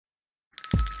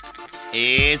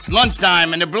It's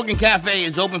lunchtime and the Brooklyn Cafe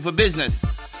is open for business.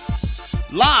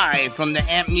 Live from the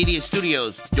Amp Media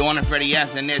Studios, Dawn and Freddie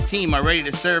S. and their team are ready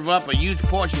to serve up a huge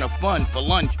portion of fun for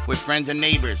lunch with friends and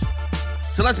neighbors.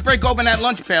 So let's break open that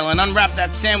lunch pail and unwrap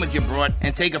that sandwich you brought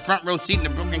and take a front row seat in the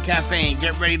Brooklyn Cafe and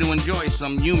get ready to enjoy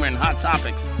some humor and hot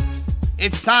topics.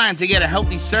 It's time to get a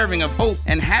healthy serving of hope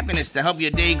and happiness to help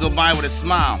your day go by with a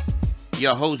smile.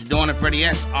 Your hosts, Dawn and Freddie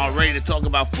S., are ready to talk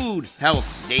about food,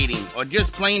 health, dating, or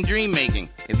just plain dream making.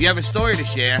 If you have a story to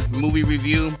share, movie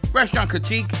review, restaurant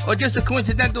critique, or just a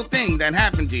coincidental thing that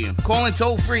happened to you, call in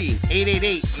toll free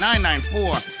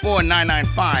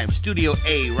 888-994-4995, Studio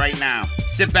A right now.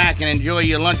 Sit back and enjoy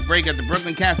your lunch break at the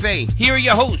Brooklyn Cafe. Here are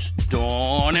your hosts,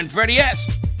 Dawn and Freddie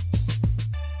S.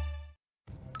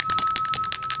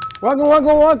 Welcome to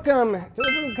the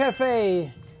Brooklyn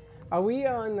Cafe. Are we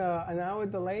on an hour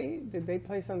delay? Did they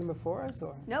play something before us?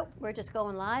 Or? Nope, we're just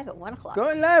going live at 1 o'clock.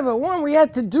 Going live at 1. We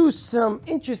had to do some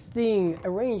interesting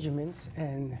arrangements,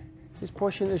 and this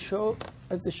portion of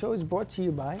the show is brought to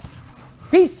you by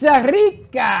Pizza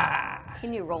Rica.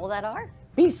 Can you roll that R?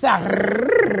 Pizza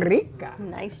Rica.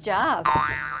 Nice job.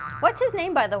 What's his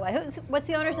name, by the way? What's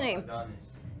the owner's name?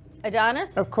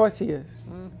 Adonis? Of course he is.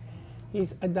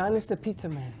 He's Adonis the Pizza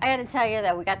Man. I got to tell you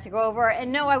that we got to go over,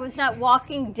 and no, I was not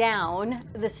walking down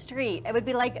the street. It would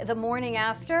be like the morning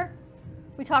after.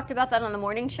 We talked about that on the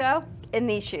morning show in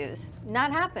these shoes.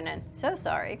 Not happening. So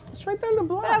sorry. It's right down the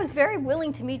block. But I was very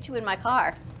willing to meet you in my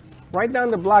car. Right down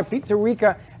the block, Pizza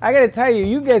Rica. I got to tell you,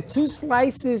 you get 2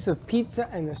 slices of pizza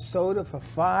and a soda for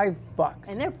 $5.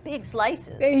 And they're big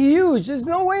slices. They're huge. There's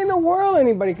no way in the world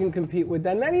anybody can compete with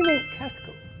that. Not even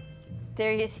Costco.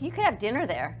 You could have dinner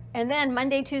there. And then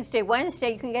Monday, Tuesday,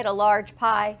 Wednesday, you can get a large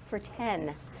pie for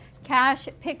 $10. Cash,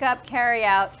 pick up, carry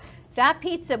out. That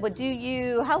pizza would do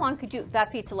you, how long could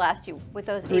that pizza last you with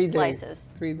those 8 slices?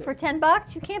 3 days. For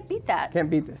 $10, you can't beat that. Can't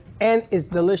beat this. And it's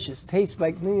delicious. Tastes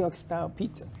like New York style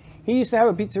pizza. He used to have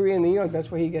a pizzeria in New York.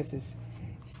 That's where he gets his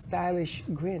stylish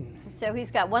grin. So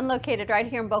he's got one located right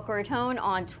here in Boca Raton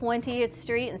on 20th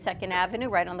Street and 2nd Avenue,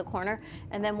 right on the corner,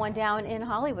 and then one down in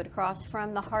Hollywood across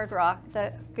from the Hard Rock,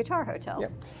 the Guitar Hotel.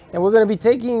 Yep. And we're going to be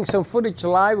taking some footage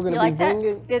live. We're going to be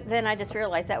bringing. Then I just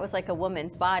realized that was like a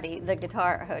woman's body, the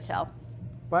Guitar Hotel.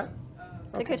 What?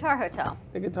 The Guitar Hotel.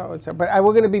 The Guitar Hotel. But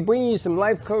we're going to be bringing you some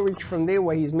live coverage from there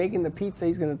where he's making the pizza.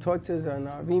 He's going to talk to us on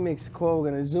our remix call.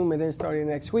 We're going to Zoom it in starting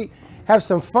next week. Have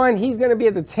some fun. He's going to be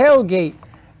at the tailgate.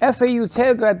 FAU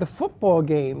tailgate at the football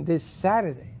game this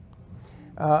Saturday.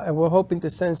 And we're hoping to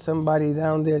send somebody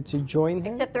down there to join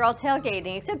him. Except they're all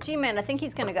tailgating, except G-Man. I think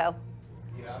he's going to go.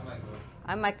 Yeah, I might go.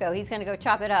 I might go. He's going to go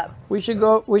chop it up. We should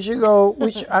go.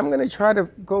 I'm going to try to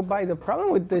go by. The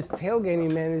problem with this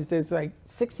tailgating, man, is there's like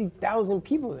 60,000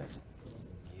 people there.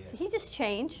 Did he just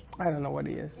change? I don't know what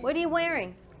he is. What are you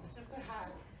wearing? It's just the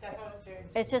hat. That's all it changed.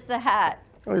 It's just the hat.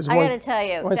 I got to tell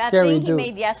you, that thing he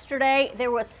made yesterday, there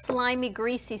was slimy,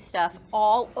 greasy stuff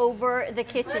all over the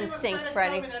kitchen sink,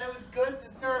 Freddie. That it was good to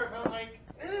serve. I'm like,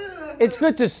 ugh. It's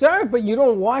good to serve, but you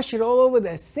don't wash it all over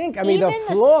the sink. I mean, the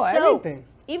floor, everything.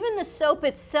 Even the soap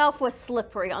itself was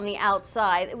slippery on the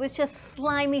outside. It was just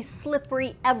slimy,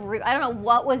 slippery everywhere. I don't know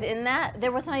what was in that.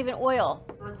 There was not even oil.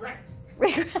 Regret.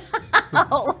 A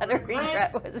whole lot of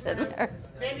regret was in there.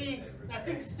 Maybe, I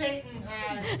think Satan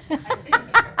had,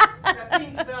 I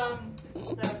think the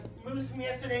moose from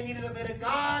yesterday needed a bit of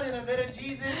God and a bit of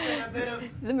Jesus and a bit of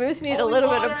the moose needed a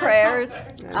little bit of prayers.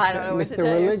 I don't know what to Mr.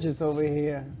 Religious over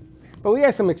here. But we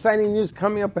got some exciting news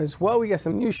coming up as well. We got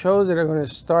some new shows that are going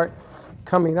to start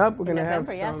coming up. We're going to have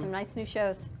some nice new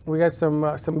shows. We got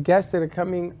some guests that are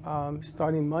coming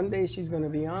starting Monday. She's going to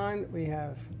be on. We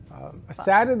have a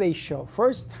Saturday show.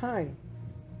 First time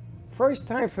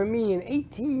for me in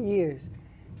 18 years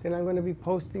that I'm going to be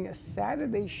posting a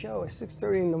Saturday show at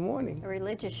 6:30 in the morning. A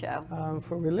religious show.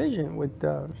 For religion with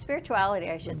spirituality,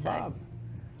 I should say. Bob.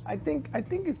 I think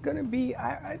it's going to be.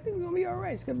 I think it's going to be all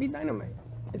right. It's going to be dynamite.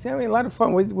 It's going to be a lot of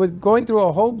fun. We're going through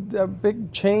a whole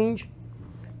big change.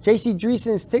 J.C.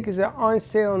 Dreesen's tickets are on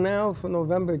sale now for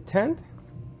November 10th.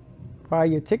 Buy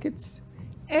your tickets.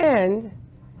 And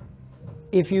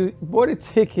if you bought a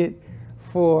ticket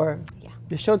for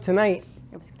the show tonight,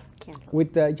 it was canceled.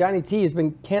 With Johnny T has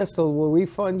been canceled, we'll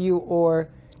refund you or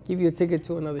give you a ticket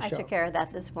to another show. I took care of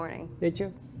that this morning. Did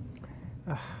you?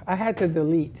 I had to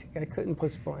delete. I couldn't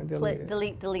postpone.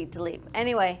 Delete.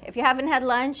 Anyway, if you haven't had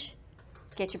lunch,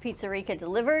 get your Pizza Rica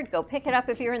delivered. Go pick it up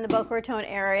if you're in the Boca Raton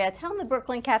area. Tell them the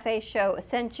Brooklyn Cafe show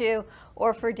sent you,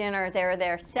 or for dinner. They're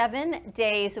there 7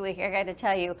 days a week. I got to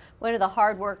tell you, one of the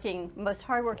most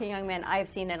hardworking young men I've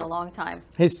seen in a long time.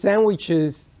 His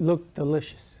sandwiches look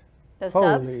delicious. Those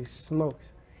Holy subs? smokes.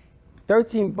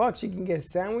 $13, you can get a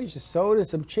sandwich, a soda,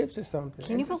 some chips or something.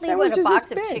 Can you And the believe what a sandwiches is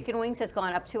box of big. chicken wings has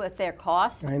gone up to at their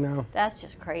cost? I know. That's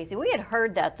just crazy. We had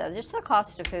heard that, though. Just the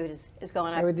cost of food is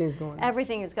going up. Everything's going up.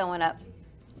 Everything is going up.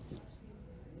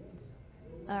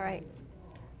 All right.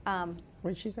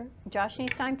 What did she say? Josh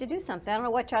needs time to do something. I don't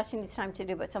know what Josh needs time to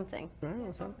do, but something. I don't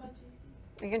know, something.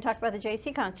 You're going to talk about the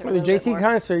JC concert. Well, the JC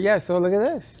concert, yeah. So look at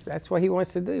this. That's what he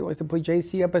wants to do. He wants to put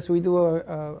JC up as we do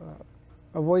a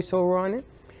voiceover on it.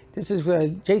 This is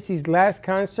JC's last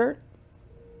concert,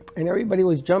 and everybody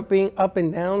was jumping up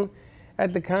and down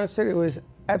at the concert. It was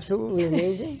absolutely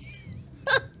amazing.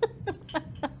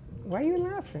 Why are you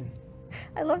laughing?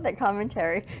 I love that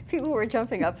commentary. People were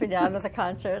jumping up and down at the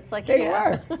concert. It's like, They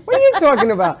yeah. were. What are you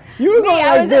talking about? You were Me, going I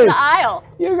like was this. in the aisle.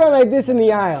 You were going like this in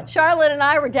the aisle. Charlotte and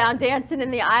I were down dancing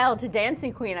in the aisle to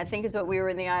Dancing Queen, I think is what we were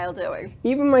in the aisle doing.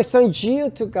 Even my son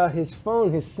Gio took out his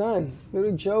phone. His son,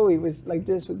 little Joey, was like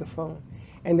this with the phone.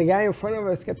 And the guy in front of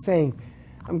us kept saying,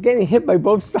 I'm getting hit by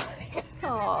both sides.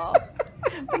 Oh.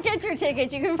 But get your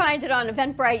tickets. You can find it on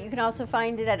Eventbrite. You can also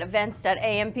find it at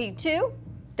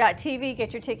events.amp2.tv.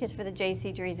 Get your tickets for the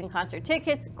JC Dreesen concert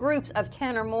tickets. Groups of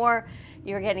 10 or more,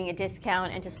 you're getting a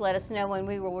discount. And just let us know when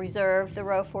we will reserve the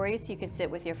row for you so you can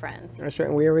sit with your friends. That's right.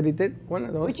 And we already did one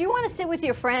of those. Would you want to sit with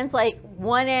your friends like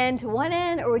one end to one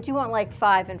end, or would you want like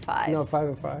 5 and 5? No, 5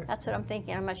 and 5. That's what I'm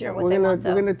thinking. I'm not Yeah, sure what they want,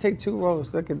 though. we're gonna take 2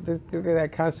 rows. Look at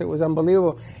that concert. It was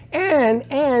unbelievable. And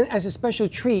as a special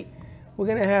treat, we're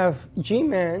gonna have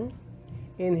G-Man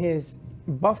in his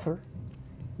buffer.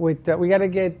 With we gotta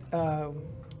get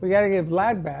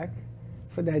Vlad back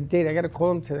for that date. I gotta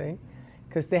call him today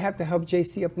because they have to help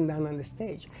JC up and down on the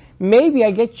stage. Maybe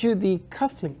I get you the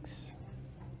cufflinks.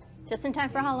 Just in time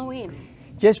for Halloween.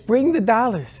 Just bring the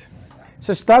dollars.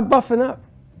 So start buffing up,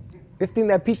 lifting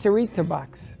that pizzerita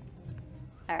box.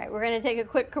 All right, we're going to take a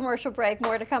quick commercial break.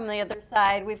 More to come on the other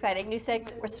side. We've got a new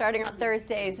segment we're starting on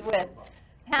Thursdays with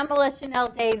Pamela Chanel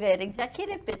David,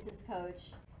 Executive Business Coach,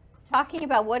 talking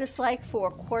about what it's like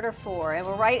for Q4. And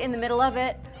we're right in the middle of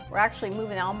it. We're actually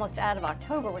moving almost out of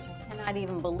October, which I cannot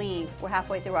even believe. We're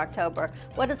halfway through October.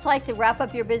 What it's like to wrap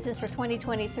up your business for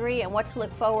 2023 and what to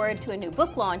look forward to a new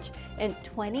book launch in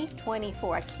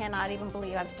 2024. I cannot even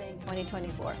believe I'm saying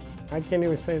 2024. I can't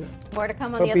even say that. More to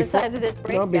come on the other side of this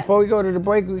break. No, before we go to the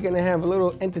break, we're going to have a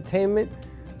little entertainment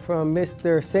from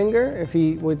Mr. Singer, if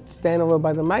he would stand over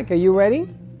by the mic. Are you ready?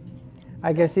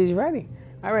 I guess he's ready.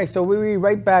 All right, so we'll be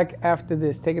right back after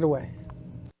this. Take it away.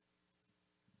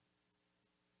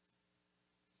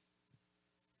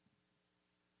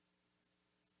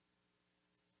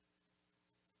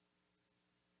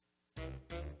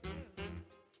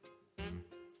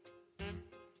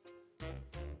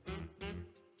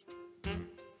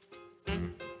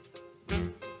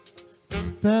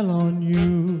 Spell on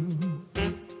you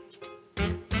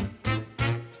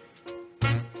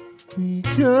because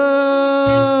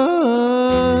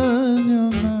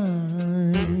you're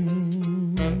mine.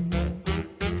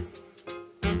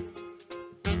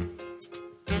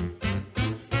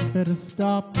 You better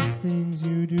stop the things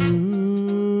you do.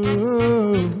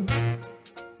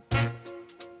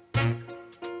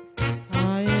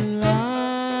 I ain't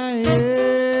lying.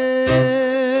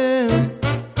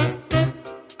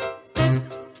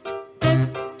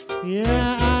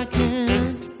 Yeah, I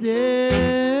can't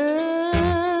stand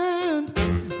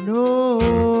no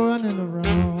running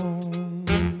around.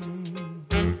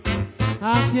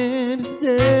 I can't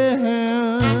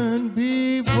stand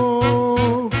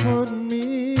people putting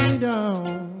me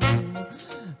down.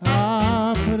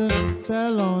 I put a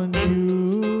spell on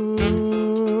you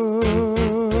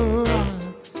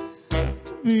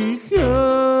because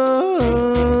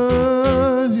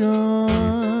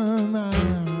you're mine.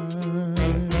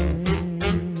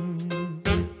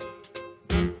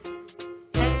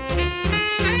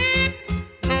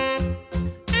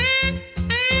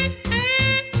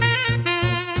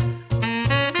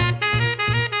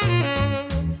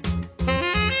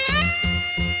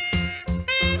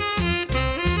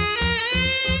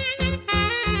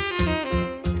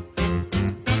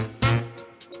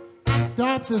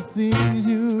 Stop the things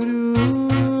you do.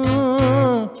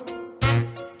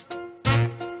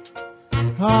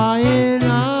 I and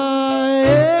I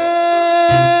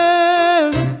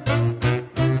am.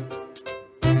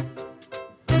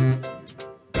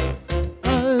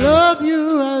 I love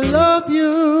you, I love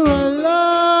you, I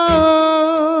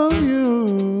love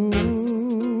you.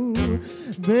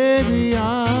 Baby,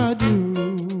 I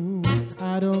do.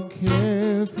 I don't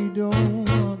care if you don't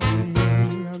want me.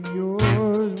 I'm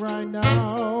yours right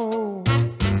now.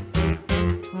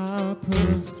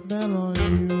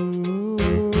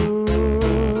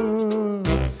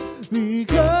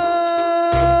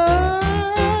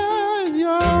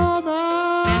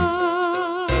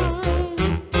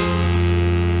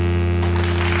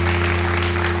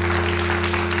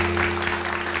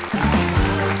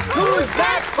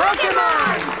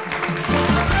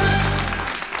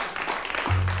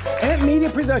 Amp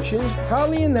Media Productions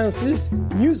proudly announces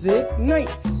Music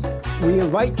Nights. We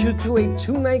invite you to a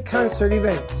 2-night concert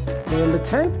event, November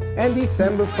 10th and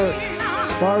December 1st,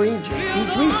 starring J.C.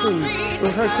 Dreesen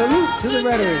with her Salute to the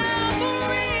Veteran.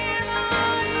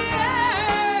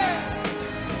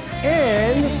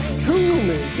 And True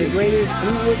Rumors, the greatest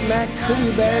Fleetwood Mac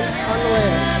tribute band on the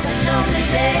land.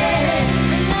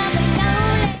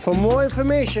 For more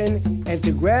information and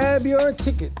to grab your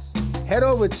tickets, head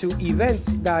over to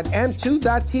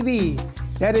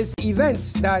events.amp2.tv. That is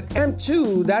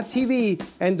events.amp2.tv,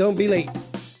 and don't be late.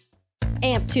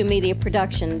 AMP2 Media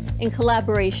Productions, in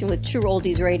collaboration with True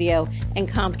Oldies Radio and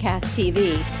Comcast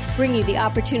TV, bring you the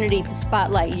opportunity to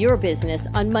spotlight your business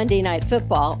on Monday Night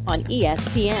Football on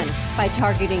ESPN. By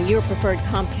targeting your preferred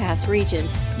Comcast region,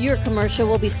 your commercial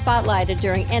will be spotlighted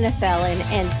during NFL and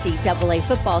NCAA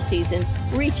football season,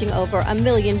 reaching over 1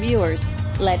 million viewers.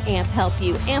 Let AMP help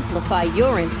you amplify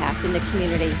your impact in the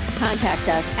community. Contact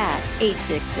us at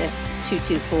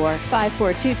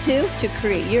 866-224-5422 to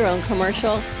create your own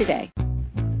commercial today.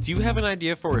 Do you have an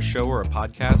idea for a show or a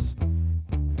podcast?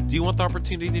 Do you want the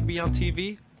opportunity to be on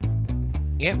TV?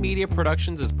 Amp Media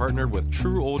Productions is partnered with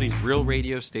True Oldies Real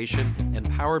Radio Station and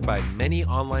powered by many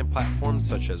online platforms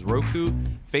such as Roku,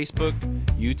 Facebook,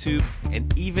 YouTube,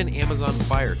 and even Amazon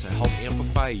Fire to help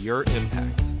amplify your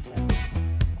impact.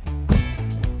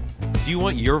 Do you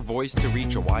want your voice to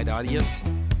reach a wide audience?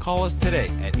 Call us today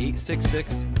at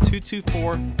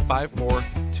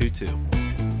 866-224-5422.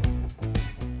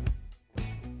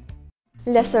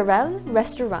 Le Sorel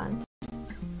Restaurant,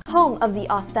 home of the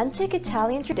authentic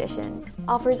Italian tradition,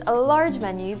 offers a large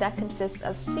menu that consists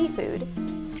of seafood,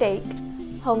 steak,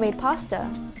 homemade pasta,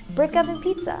 brick oven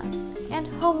pizza, and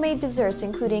homemade desserts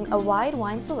including a wide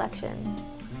wine selection.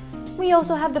 We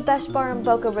also have the best bar in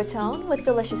Boca Raton with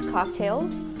delicious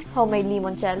cocktails, homemade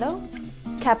limoncello,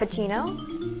 cappuccino,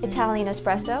 Italian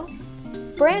espresso,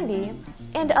 brandy,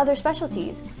 and other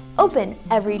specialties, open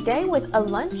every day with a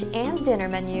lunch and dinner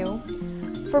menu.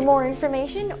 For more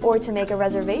information or to make a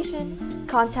reservation,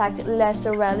 contact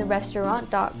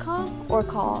lesorelrestaurant.com or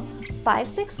call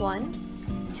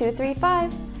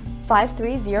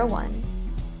 561-235-5301.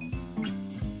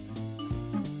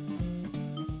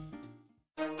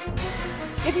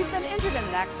 If you've been injured in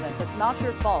an accident that's not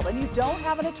your fault and you don't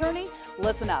have an attorney,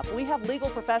 listen up. We have legal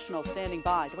professionals standing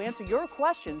by to answer your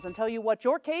questions and tell you what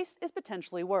your case is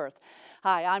potentially worth.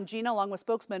 Hi, I'm Gina, along with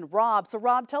spokesman Rob. So,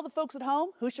 Rob, tell the folks at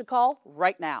home who should call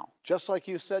right now. Just like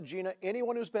you said, Gina,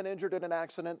 anyone who's been injured in an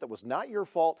accident that was not your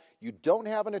fault, you don't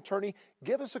have an attorney,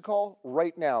 give us a call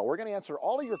right now. We're going to answer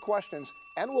all of your questions,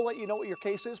 and we'll let you know what your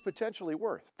case is potentially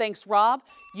worth. Thanks, Rob.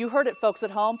 You heard it, folks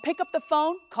at home. Pick up the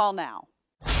phone. Call now.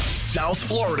 South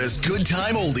Florida's Good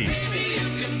Time Oldies.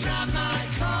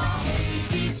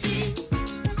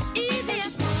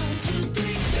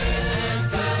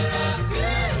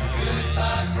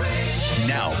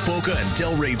 Now, Boca and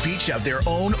Delray Beach have their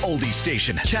own oldie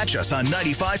station. Catch us on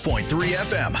 95.3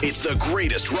 FM. It's the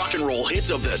greatest rock and roll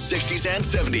hits of the 60s and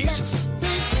 70s.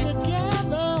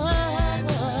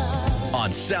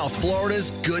 On South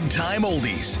Florida's Good Time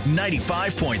Oldies,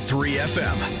 95.3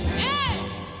 FM.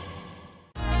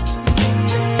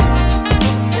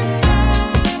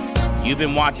 You've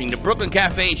been watching the Brooklyn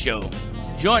Cafe Show.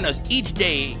 Join us each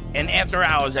day and after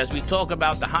hours as we talk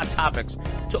about the hot topics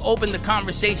to open the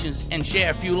conversations and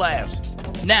share a few laughs.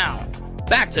 Now,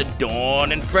 back to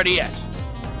Dawn and Freddie S.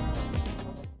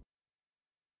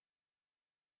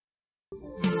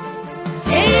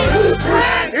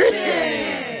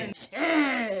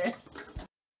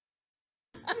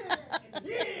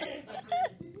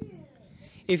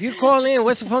 If you call in,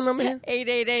 what's the phone number here?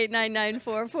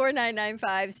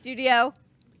 888-994-4995. Studio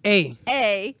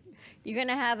A. You're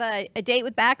gonna have a date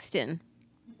with Baxton.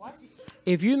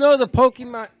 If you know the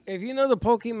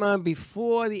Pokemon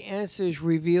before the answer is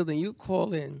revealed and you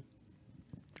call in,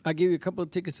 I'll give you a couple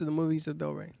of tickets to the movies of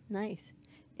Delray. Nice.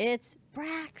 It's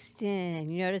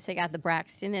Braxton. You notice they got the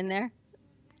Braxton in there?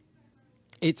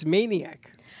 It's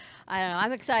Maniac. I don't know.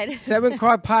 I'm excited.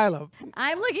 7-card pileup.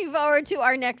 I'm looking forward to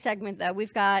our next segment, though.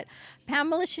 We've got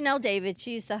Pamela Chanel David.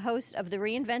 She's the host of The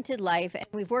Reinvented Life, and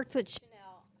we've worked with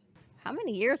Chanel how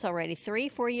many years already?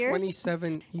 3-4 years?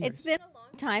 27 years. It's been a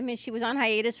long time, and she was on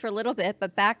hiatus for a little bit,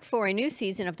 but back for a new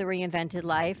season of The Reinvented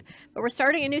Life. But we're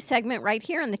starting a new segment right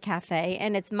here in the cafe,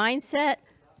 and it's Mindset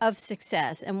of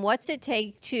Success. And what's it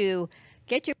take to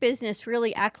get your business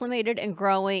really acclimated and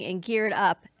growing and geared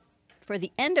up for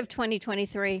the end of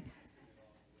 2023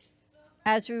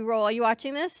 as we roll. Are you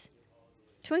watching this?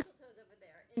 Twinkle toes over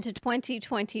there into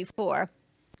 2024.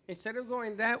 Instead of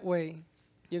going that way,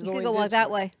 you're you going could go this walk that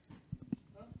way. way.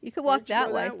 You could walk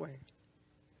that way.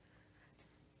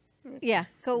 Yeah,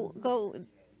 go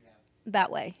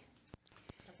that way.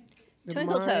 The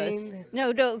Twinkle toes. mind.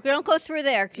 No, don't go through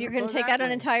there. 'Cause you're going Go to take that out an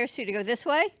way. entire studio. Go this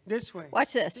way. This way.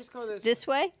 Watch this. Just go this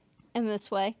way, and this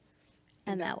way,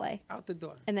 and that way, Out the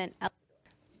door. and then out.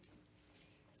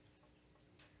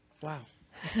 Wow.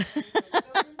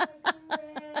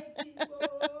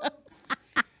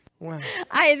 Wow.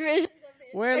 I envision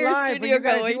We're your live, but studio you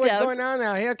guys see going what's down. going on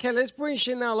now. Here, okay, let's bring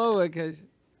Chanel over because.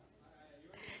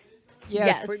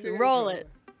 Yes, put the roll intro. it.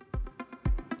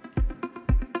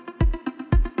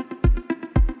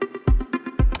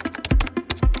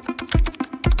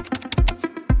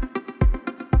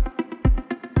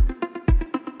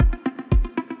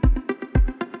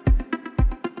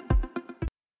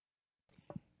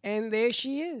 And there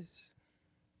she is.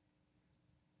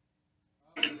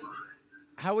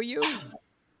 How are you?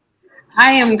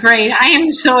 I am great. I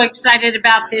am so excited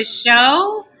about this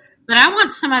show, but I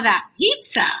want some of that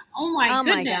pizza. Oh my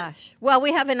goodness. My gosh. Well,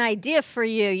 we have an idea for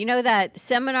you. You know that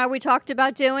seminar we talked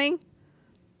about doing?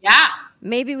 Yeah.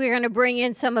 Maybe we're going to bring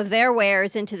in some of their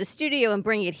wares into the studio and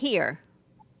bring it here.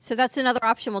 So that's another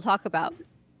option we'll talk about.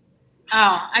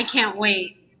 Oh, I can't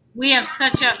wait. We have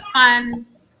such a fun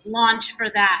launch for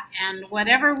that. And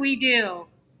whatever we do,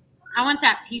 I want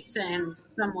that pizza in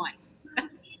some way.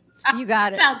 You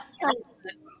got it. Sounds so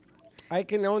good. I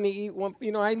can only eat one.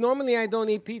 You know, I don't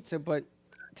eat pizza, but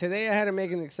today I had to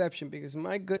make an exception because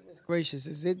my goodness gracious,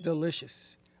 is it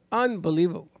delicious?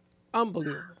 Unbelievable.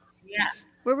 Unbelievable. Yeah.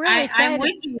 We're really excited. I'm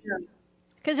with you.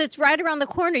 Because it's right around the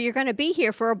corner. You're going to be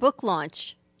here for a book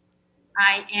launch.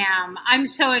 I am. I'm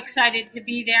so excited to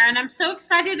be there, and I'm so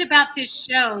excited about this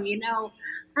show. You know,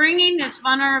 bringing this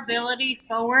vulnerability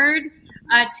forward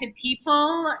to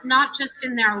people, not just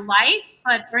in their life,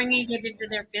 but bringing it into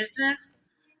their business.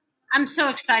 I'm so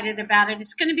excited about it.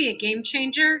 It's going to be a game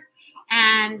changer,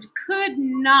 and could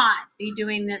not be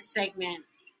doing this segment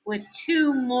with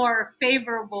two more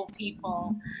favorable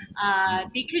people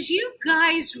because you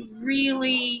guys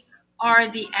really are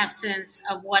the essence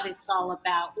of what it's all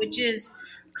about, which is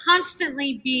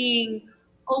constantly being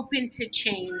open to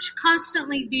change,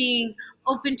 constantly being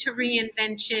open to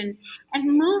reinvention, and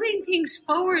moving things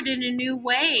forward in a new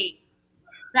way.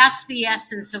 That's the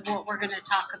essence of what we're going to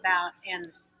talk about,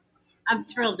 and I'm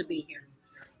thrilled to be here.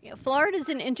 Yeah, Florida's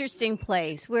an interesting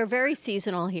place. We're very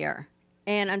seasonal here.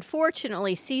 And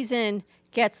unfortunately, season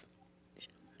gets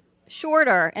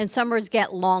shorter and summers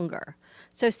get longer.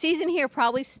 So season here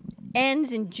probably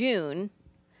ends in June,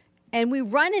 and we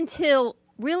run until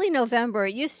really November.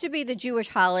 It used to be the Jewish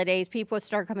holidays. People would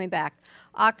start coming back.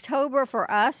 October for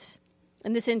us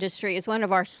in this industry is one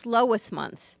of our slowest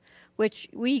months, which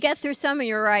we get through some, and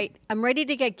you're right, I'm ready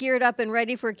to get geared up and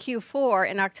ready for Q4,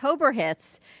 and October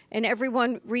hits, and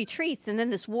everyone retreats, and then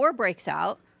this war breaks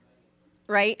out,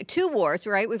 right? Two wars,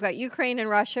 right? We've got Ukraine and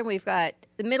Russia, and we've got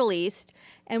the Middle East,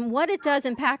 and what it does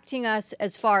impacting us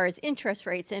as far as interest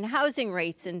rates and housing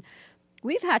rates, and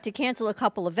we've had to cancel a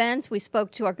couple events. We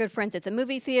spoke to our good friends at the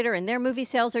movie theater, and their movie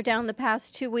sales are down the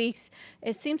past 2 weeks.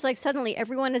 It seems like suddenly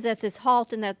everyone is at this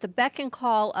halt and at the beck and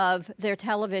call of their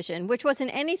television, which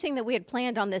wasn't anything that we had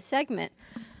planned on this segment.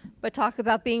 But talk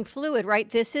about being fluid, right?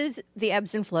 This is the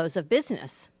ebbs and flows of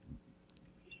business.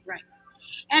 Right.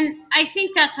 And I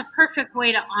think that's a perfect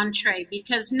way to entree,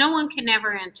 because no one can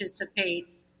ever anticipate,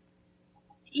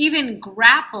 even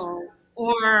grapple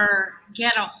or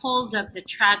get a hold of the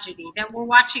tragedy that we're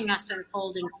watching us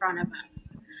unfold in front of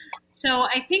us. So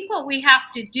I think what we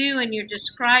have to do, and you're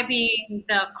describing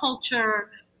the culture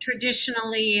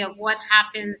traditionally of what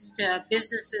happens to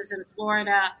businesses in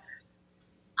Florida.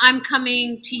 I'm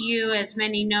coming to you, as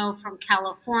many know, from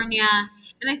California.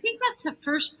 And I think that's the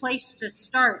first place to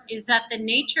start, is that the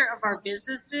nature of our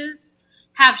businesses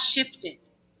have shifted.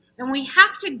 And we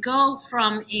have to go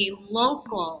from a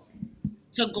local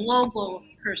to global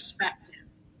perspective.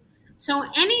 So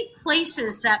any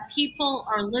places that people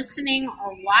are listening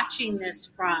or watching this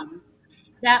from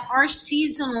that are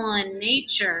seasonal in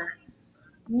nature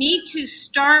need to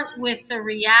start with the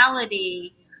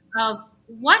reality of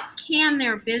what can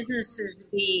their businesses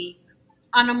be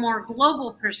on a more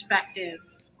global perspective.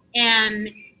 And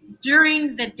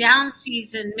during the down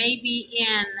season, maybe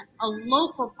in a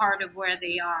local part of where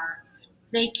they are,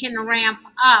 they can ramp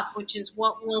up, which is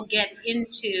what we'll get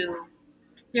into,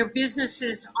 their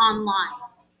businesses online,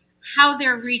 how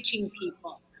they're reaching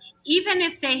people. Even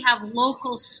if they have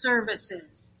local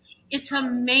services, it's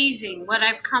amazing what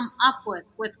I've come up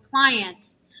with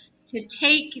clients to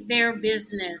take their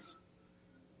business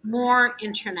more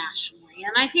internationally.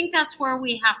 And I think that's where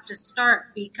we have to start,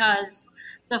 because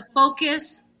the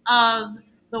focus of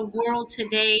the world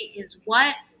today is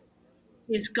what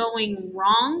is going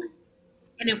wrong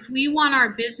And if we want our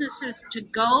businesses to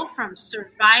go from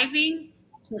surviving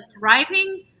to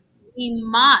thriving, we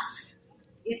must,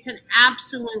 it's an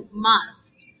absolute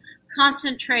must,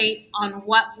 concentrate on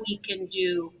what we can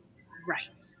do right.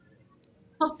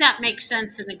 Hope that makes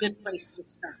sense and a good place to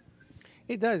start.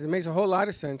 It does. It makes a whole lot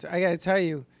of sense. I got to tell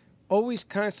you, always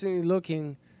constantly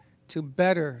looking to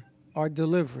better our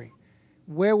delivery,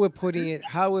 where we're putting it,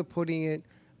 how we're putting it.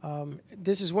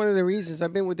 This is one of the reasons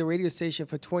I've been with the radio station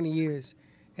for 20 years,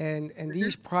 and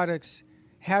these products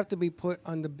have to be put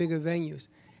on the bigger venues.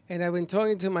 And I've been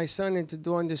talking to my son and to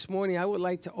Dawn this morning, I would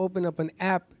like to open up an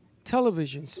app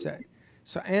television set.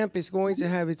 So AMP is going to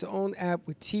have its own app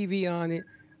with TV on it.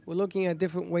 We're looking at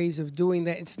different ways of doing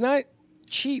that. It's not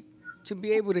cheap to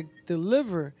be able to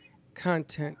deliver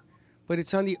content, but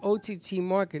it's on the OTT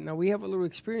market. Now, we have a little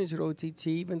experience with OTT,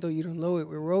 even though you don't know it,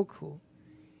 with Roku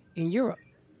in Europe,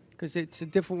 because it's a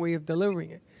different way of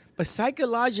delivering it. But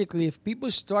psychologically, if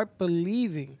people start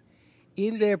believing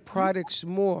in their products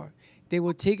more, they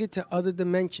will take it to other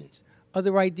dimensions,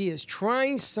 other ideas,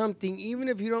 trying something, even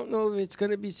if you don't know if it's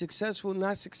going to be successful,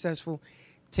 not successful.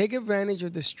 Take advantage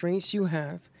of the strengths you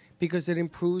have, because it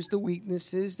improves the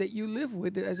weaknesses that you live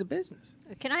with as a business.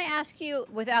 Can I ask you,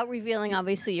 without revealing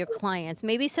obviously your clients,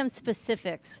 maybe some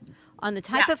specifics on the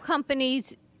type of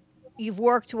companies you've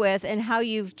worked with and how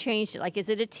you've changed it? Like, is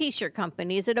it a t-shirt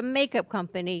company? Is it a makeup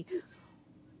company?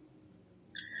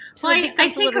 So well, I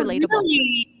think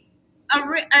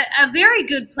a very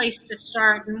good place to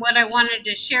start, and what I wanted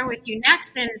to share with you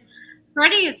next, and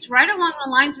Freddie, it's right along the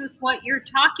lines with what you're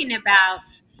talking about,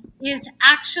 is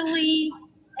actually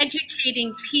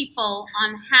educating people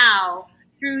on how,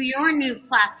 through your new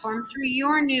platform, through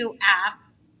your new app,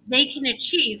 they can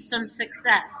achieve some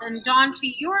success. And Dawn, to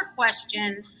your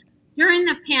question, during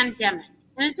the pandemic,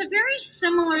 and it's a very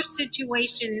similar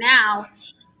situation now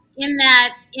in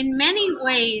that in many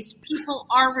ways people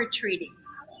are retreating,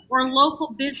 or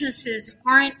local businesses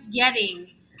aren't getting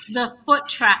the foot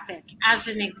traffic, as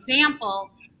an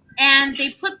example, and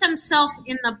they put themselves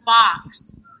in the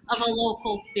box of a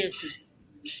local business.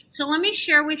 So let me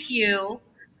share with you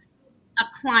a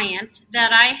client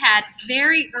that I had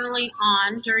very early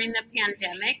on during the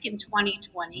pandemic in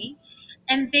 2020,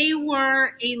 and they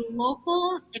were a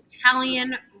local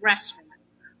Italian restaurant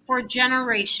for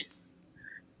generations.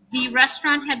 The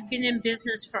restaurant had been in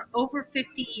business for over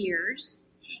 50 years,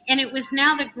 and it was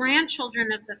now the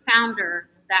grandchildren of the founder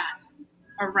that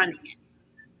are running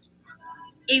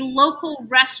it. A local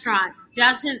restaurant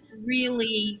doesn't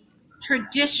really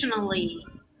traditionally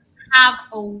have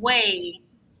a way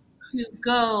to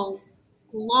go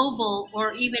global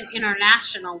or even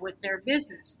international with their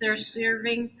business. They're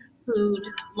serving food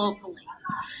locally.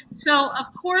 So, of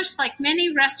course, like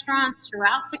many restaurants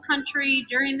throughout the country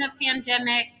during the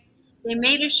pandemic, they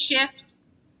made a shift.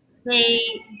 They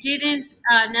didn't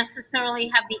necessarily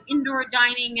have the indoor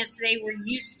dining as they were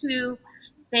used to.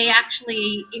 They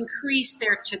actually increased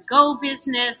their to-go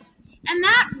business. And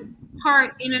that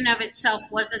part in and of itself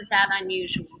wasn't that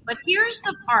unusual. But here's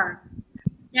the part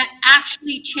that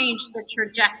actually changed the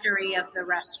trajectory of the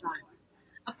restaurant.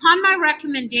 Upon my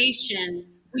recommendation,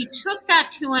 we took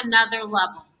that to another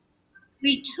level.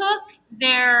 We took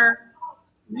their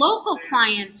local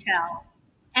clientele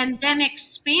and then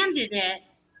expanded it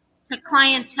to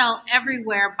clientele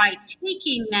everywhere by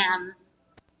taking them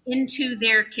into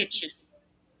their kitchen.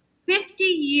 50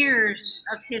 years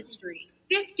of history,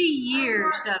 50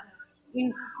 years of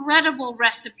incredible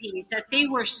recipes that they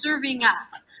were serving up,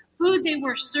 food they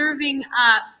were serving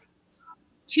up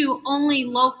to only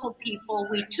local people.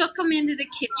 We took them into the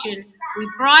kitchen, we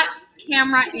brought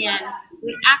camera in,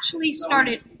 we actually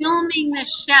started filming the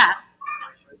chef,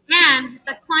 and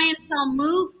the clientele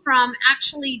moved from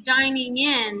actually dining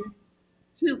in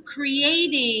to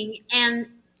creating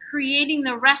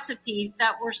the recipes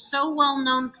that were so well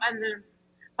known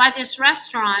by this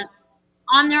restaurant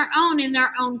on their own in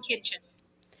their own kitchens.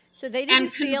 So they didn't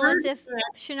feel as if,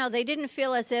 Chanel, they didn't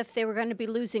feel as if they were going to be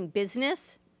losing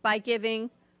business by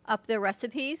giving up their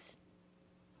recipes?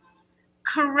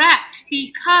 Correct,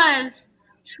 because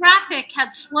traffic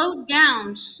had slowed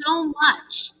down so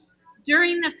much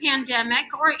during the pandemic,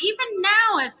 or even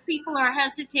now as people are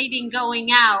hesitating going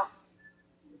out.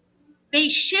 They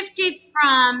shifted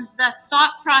from the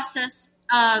thought process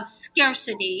of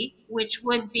scarcity, which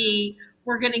would be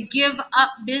we're going to give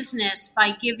up business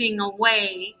by giving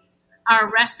away our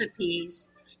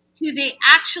recipes, to they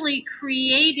actually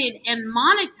created and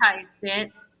monetized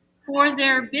it for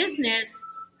their business.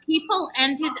 People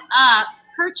ended up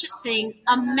purchasing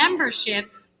a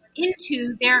membership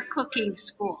into their cooking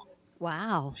school.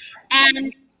 Wow.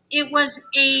 And it was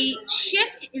a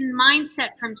shift in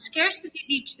mindset from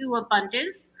scarcity to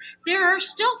abundance. There are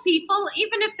still people,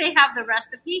 even if they have the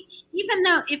recipe, even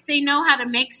though if they know how to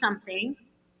make something,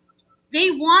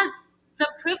 they want the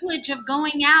privilege of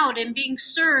going out and being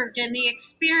served and the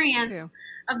experience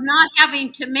of not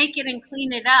having to make it and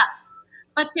clean it up.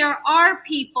 But there are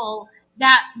people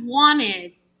that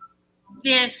wanted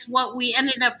this, what we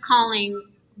ended up calling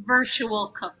virtual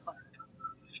cookbook.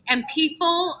 And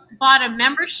people bought a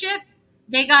membership.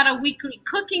 They got a weekly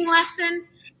cooking lesson.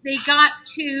 They got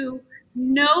to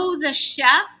know the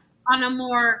chef on a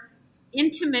more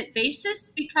intimate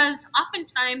basis, because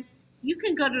oftentimes you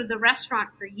can go to the restaurant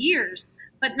for years,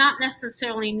 but not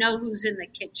necessarily know who's in the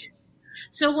kitchen.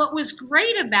 So what was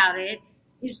great about it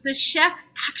is the chef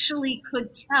actually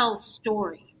could tell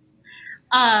stories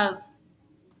of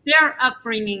their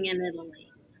upbringing in Italy,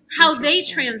 how they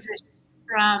transitioned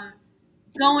from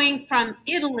going from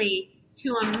Italy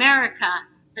to America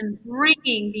and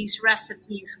bringing these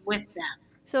recipes with them.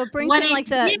 So it brings in like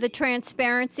the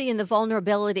transparency and the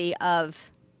vulnerability of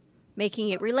making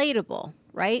it relatable,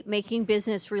 right? Making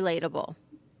business relatable.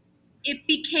 It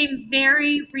became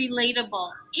very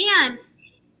relatable, and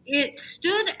it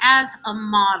stood as a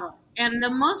model. And the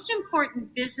most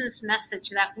important business message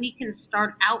that we can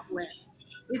start out with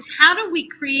is, how do we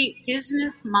create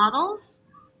business models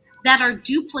that are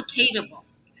duplicatable?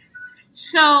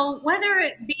 So whether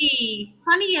it be,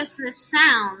 funny as this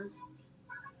sounds,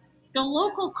 the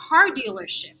local car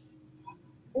dealership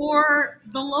or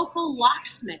the local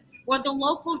locksmith or the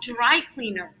local dry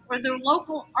cleaner or the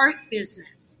local art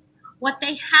business, what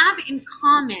they have in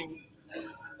common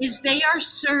is they are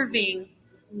serving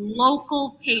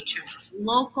local patrons,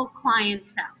 local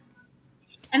clientele.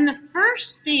 And the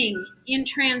first thing in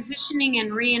transitioning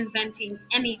and reinventing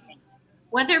anything,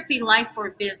 whether it be life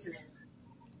or business,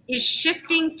 is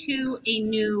shifting to a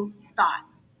new thought.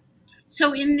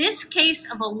 So in this case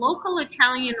of a local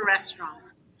Italian restaurant,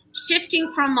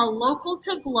 shifting from a local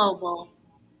to global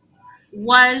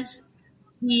was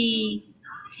the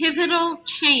pivotal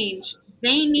change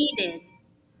they needed.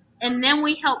 And then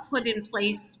we helped put in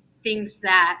place things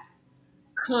that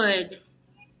could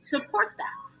support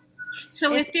that.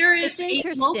 So if there is it's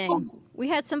a local... We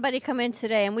had somebody come in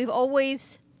today, and we've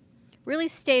always really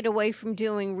stayed away from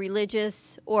doing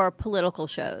religious or political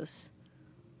shows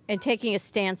and taking a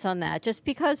stance on that, just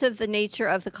because of the nature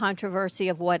of the controversy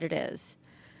of what it is.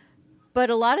 But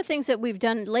a lot of things that we've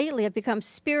done lately have become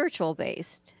spiritual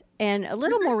based and a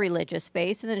little more religious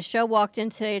based. And then a show walked in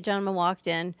today, a gentleman walked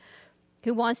in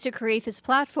who wants to create this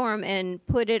platform and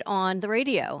put it on the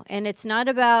radio. And it's not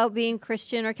about being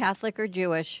Christian or Catholic or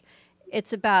Jewish.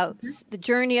 It's about the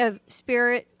journey of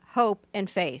spirit, hope, and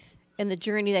faith, and the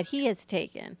journey that he has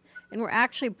taken. And we're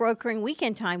actually brokering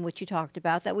weekend time, which you talked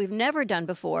about, that we've never done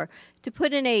before, to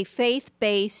put in a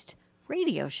faith-based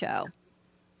radio show.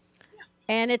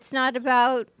 And it's not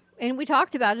about, and we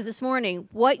talked about it this morning,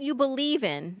 what you believe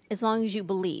in, as long as you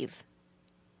believe.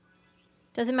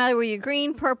 Doesn't matter whether you're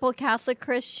green, purple, Catholic,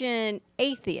 Christian,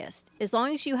 atheist. As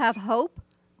long as you have hope,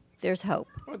 there's hope.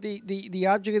 Well, the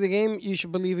object of the game, you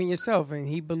should believe in yourself. And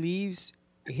he believes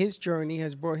his journey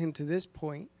has brought him to this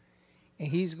point. And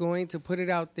he's going to put it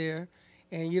out there.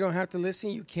 And you don't have to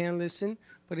listen. You can listen.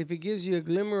 But if it gives you a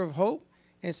glimmer of hope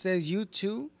and says you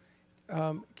too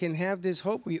can have this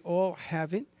hope, we all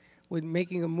have it, with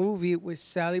making a movie with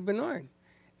Sally Bernard.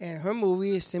 And her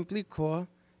movie is simply called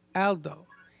Aldo.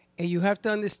 And you have to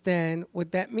understand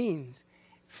what that means.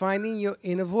 Finding your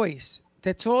inner voice.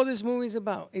 That's all this movie is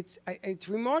about. It's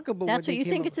remarkable. That's what you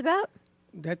think it's about?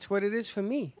 That's what it is for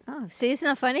me. Oh, see, it's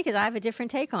not funny because I have a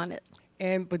different take on it.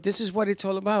 But this is what it's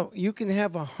all about. You can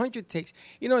have 100 takes.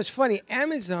 You know, it's funny.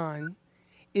 Amazon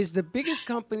is the biggest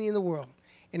company in the world.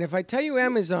 And if I tell you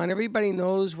Amazon, everybody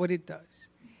knows what it does.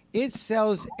 It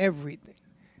sells everything.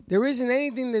 There isn't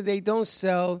anything that they don't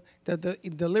sell that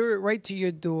deliver it right to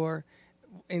your door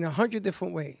in 100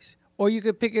 different ways. Or you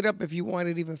could pick it up if you want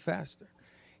it even faster.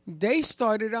 They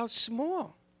started out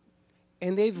small,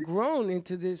 and they've grown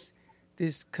into this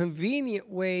convenient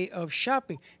way of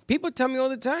shopping. People tell me all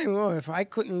the time, oh, if I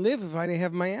couldn't live if I didn't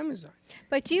have my Amazon.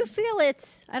 But do you feel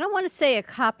it's, I don't want to say a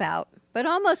cop-out, but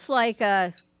almost like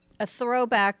a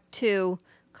throwback to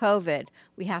COVID?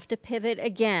 We have to pivot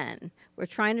again. We're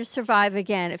trying to survive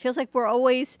again. It feels like we're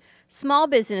always, small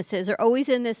businesses are always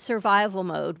in this survival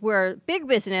mode, where big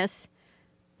business,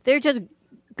 they're just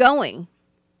going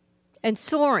and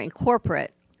soaring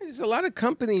corporate. There's a lot of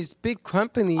companies, big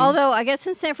companies. Although I guess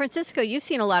in San Francisco, you've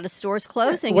seen a lot of stores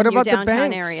closing what in your about downtown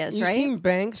the banks? areas, You've right? seen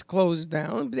banks close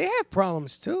down. They have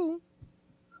problems too.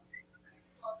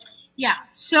 Yeah,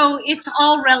 so it's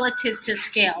all relative to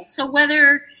scale. So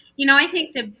whether, I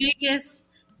think the biggest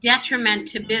detriment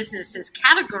to business is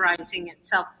categorizing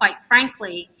itself, quite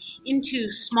frankly,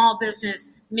 into small business,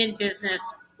 mid business,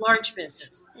 large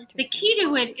business. The key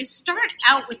to it is start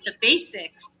out with the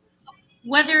basics.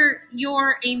 Whether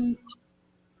you're a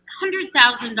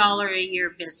 $100,000 a year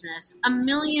business, $1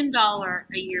 million a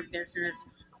year business,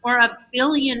 or $1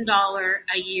 billion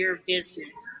a year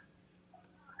business,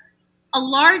 a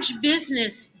large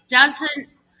business doesn't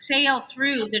sail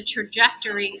through the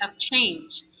trajectory of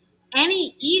change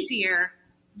any easier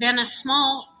than a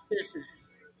small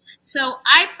business. So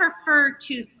I prefer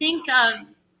to think of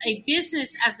a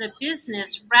business as a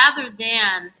business rather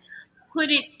than put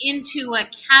it into a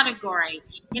category.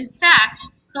 In fact,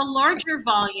 the larger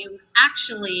volume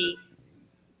actually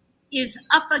is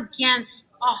up against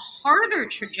a harder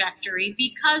trajectory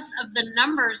because of the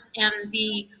numbers and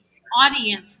the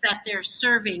audience that they're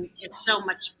serving is so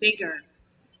much bigger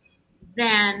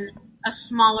than a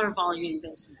smaller volume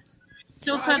business.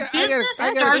 So if a business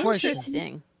starts,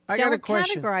 interesting. I got a Don't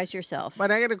question. categorize yourself. But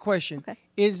I got a question. Okay.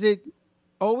 Is it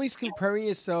always comparing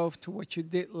yourself to what you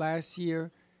did last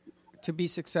year to be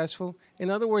successful? In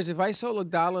other words, if I sold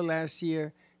 $1 last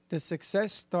year, does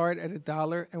success start at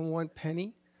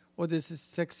 $1.01? Or does the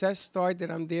success start that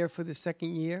I'm there for the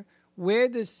second year? Where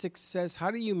does success,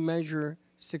 how do you measure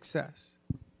success?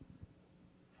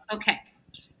 Okay.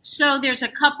 So there's a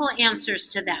couple answers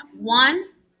to that. One,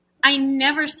 I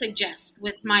never suggest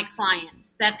with my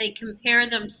clients that they compare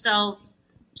themselves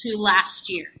to last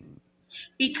year.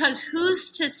 Because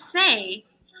who's to say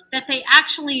that they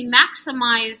actually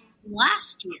maximized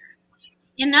last year?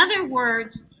 In other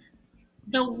words,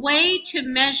 the way to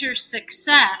measure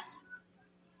success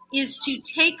is to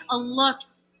take a look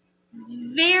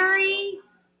very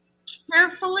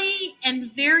carefully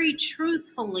and very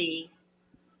truthfully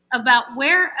about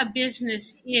where a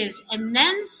business is, and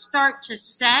then start to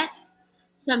set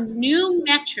some new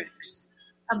metrics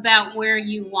about where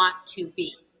you want to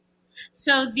be.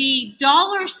 So the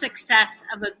dollar success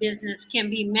of a business can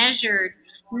be measured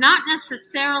not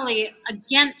necessarily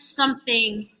against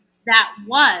something that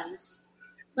was,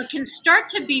 but can start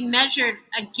to be measured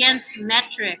against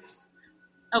metrics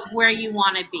of where you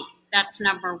want to be. That's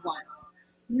number one.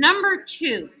 Number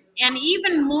two, and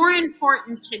even more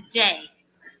important today,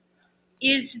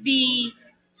 is the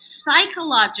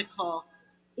psychological,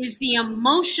 is the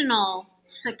emotional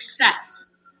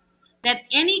success that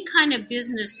any kind of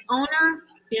business owner,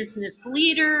 business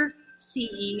leader,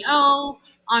 CEO,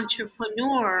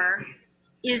 entrepreneur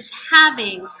is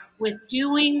having with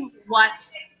doing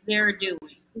what they're doing.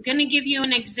 I'm going to give you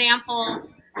an example,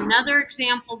 another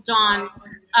example, Dawn,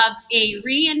 of a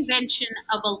reinvention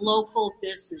of a local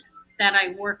business that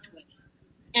I worked with.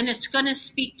 And it's going to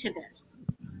speak to this.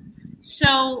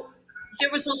 So there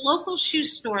was a local shoe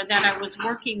store that I was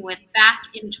working with back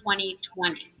in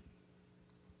 2020.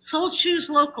 Sold shoes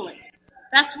locally.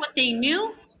 That's what they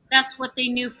knew. That's what they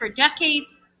knew for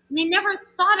decades. And they never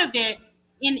thought of it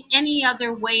in any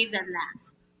other way than that.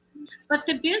 But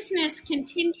the business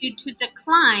continued to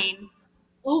decline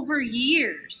over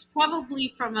years,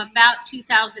 probably from about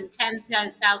 2010 to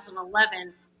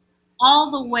 2011, all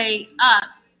the way up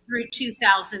through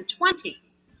 2020.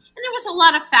 And there was a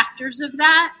lot of factors of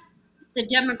that. The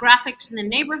demographics in the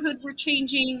neighborhood were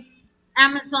changing.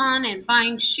 Amazon and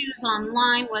buying shoes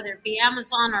online, whether it be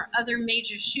Amazon or other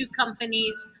major shoe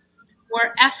companies,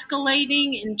 were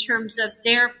escalating in terms of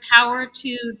their power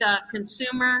to the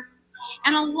consumer,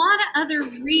 and a lot of other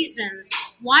reasons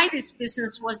why this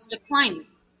business was declining.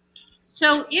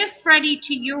 So if, Freddie,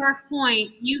 to your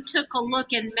point, you took a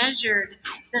look and measured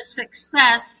the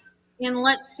success in,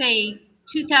 let's say,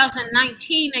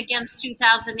 2019 against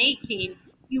 2018,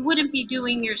 you wouldn't be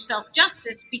doing yourself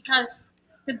justice because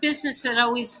the business had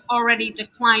already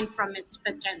declined from its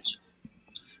potential.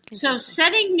 So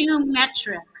setting new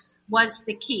metrics was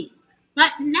the key.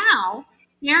 But now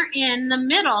they're in the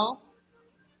middle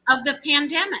of the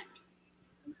pandemic.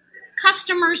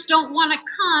 Customers don't want to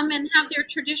come and have their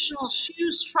traditional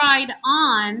shoes tried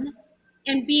on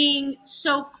and being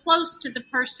so close to the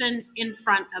person in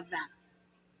front of them.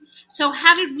 So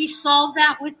how did we solve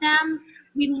that with them?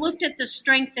 We looked at the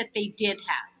strength that they did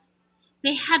have.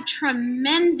 They had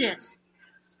tremendous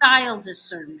style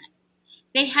discernment.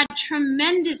 They had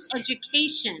tremendous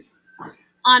education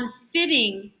on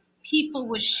fitting people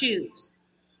with shoes.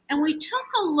 And we took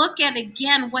a look at,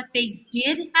 again, what they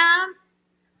did have.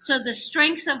 So the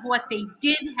strengths of what they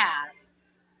did have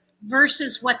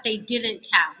versus what they didn't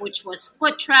have, which was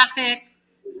foot traffic,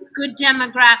 good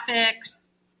demographics,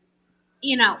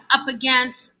 up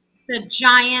against the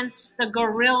giants, the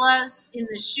gorillas in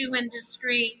the shoe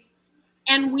industry,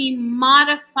 and we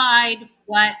modified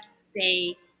what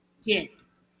they did.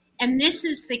 And this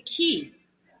is the key.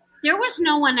 There was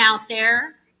no one out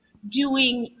there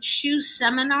doing shoe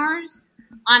seminars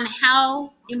on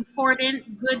how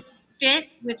important good fit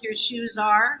with your shoes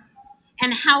are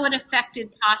and how it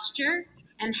affected posture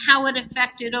and how it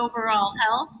affected overall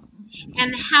health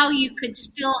and how you could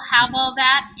still have all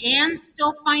that and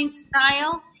still find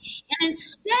style. And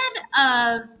instead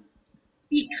of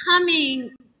becoming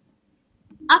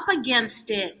up against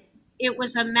it, it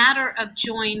was a matter of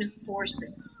join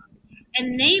forces.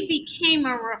 And they became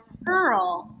a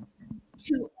referral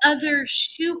to other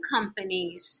shoe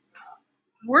companies,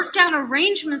 worked out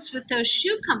arrangements with those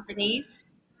shoe companies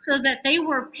so that they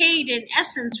were paid, in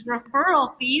essence,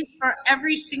 referral fees for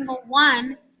every single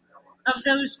one of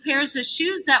those pairs of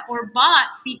shoes that were bought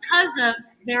because of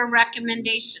their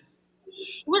recommendations.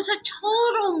 It was a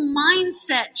total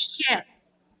mindset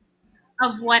shift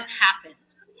of what happened.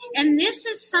 And this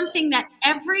is something that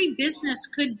every business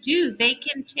could do. They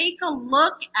can take a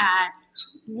look at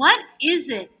what is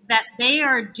it that they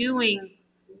are doing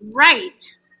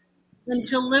right and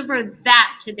deliver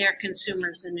that to their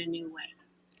consumers in a new way.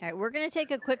 All right, we're going to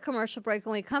take a quick commercial break.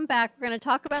 When we come back, we're going to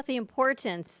talk about the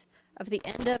importance of the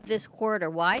end of this quarter.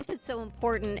 Why is it so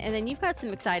important? And then you've got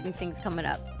some exciting things coming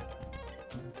up.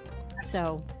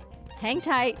 So hang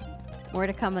tight. More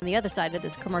to come on the other side of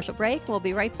this commercial break. We'll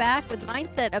be right back with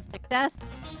Mindset of Success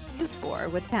with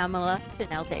Pamela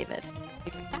Chanel David.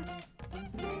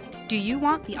 Do you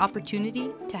want the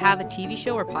opportunity to have a TV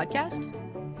show or podcast?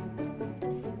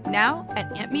 Now,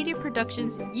 at Amp Media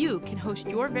Productions, you can host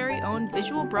your very own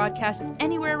visual broadcast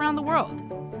anywhere around the world.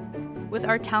 With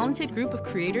our talented group of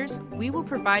creators, we will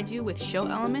provide you with show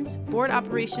elements, board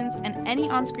operations, and any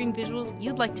on-screen visuals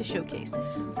you'd like to showcase.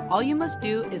 All you must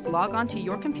do is log onto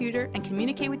your computer and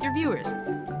communicate with your viewers.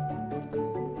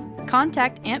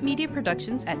 Contact Amp Media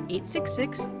Productions at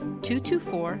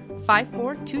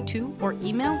 866-224-5422 or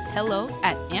email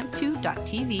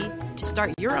hello@amp2.tv to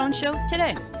start your own show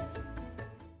today.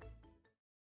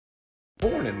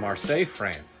 Born in Marseille,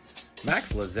 France,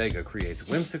 Max Lazega creates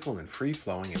whimsical and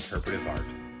free-flowing interpretive art.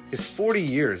 His 40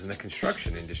 years in the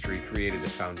construction industry created the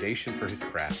foundation for his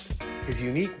craft. His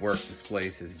unique work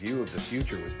displays his view of the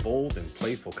future with bold and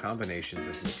playful combinations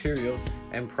of materials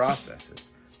and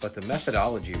processes, but the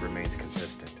methodology remains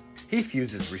consistent. He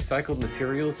fuses recycled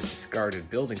materials and discarded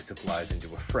building supplies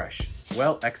into a fresh,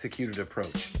 well-executed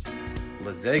approach.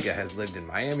 Lazega has lived in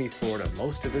Miami, Florida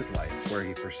most of his life, where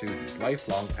he pursues his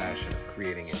lifelong passion of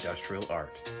creating industrial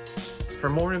art. For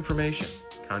more information,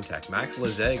 contact Max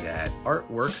Lazega at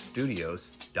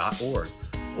artworkstudios.org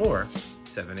or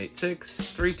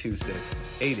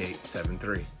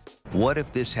 786-326-8873. What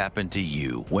if this happened to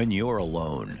you when you're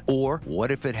alone? Or what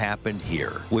if it happened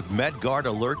here? With MedGuard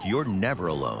Alert, you're never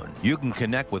alone. You can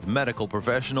connect with medical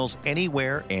professionals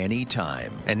anywhere,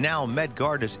 anytime. And now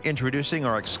MedGuard is introducing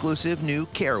our exclusive new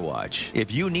Care Watch.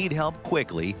 If you need help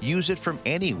quickly, use it from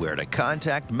anywhere to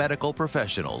contact medical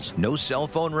professionals. No cell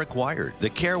phone required. The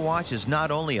Care Watch is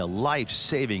not only a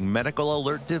life-saving medical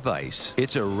alert device,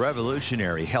 it's a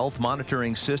revolutionary health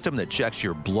monitoring system that checks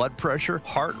your blood pressure,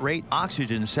 heart rate,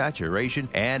 oxygen saturation,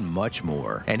 and much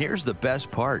more. And here's the best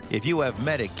part. If you have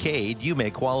Medicaid, you may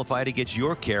qualify to get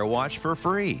your Care Watch for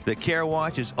free. The Care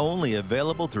Watch is only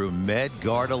available through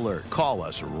MedGuard Alert. Call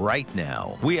us right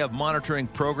now. We have monitoring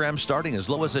programs starting as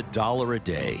low as $1 a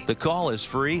day. The call is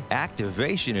free,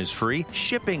 activation is free,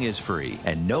 shipping is free,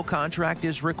 and no contract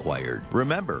is required.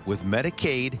 Remember, with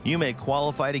Medicaid, you may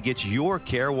qualify to get your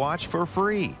Care Watch for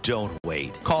free. Don't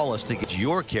wait. Call us to get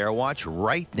your Care Watch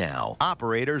right now.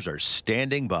 Operators are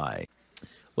standing by.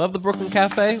 Love the Brooklyn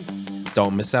Cafe?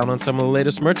 Don't miss out on some of the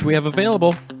latest merch we have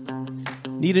available.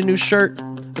 Need a new shirt?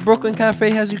 The Brooklyn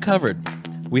Cafe has you covered.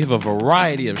 We have a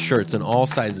variety of shirts in all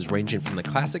sizes, ranging from the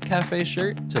classic cafe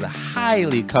shirt to the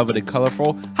highly coveted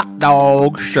colorful hot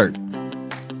dog shirt.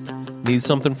 Need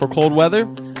something for cold weather?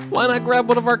 Why not grab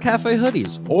one of our cafe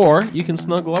hoodies? Or you can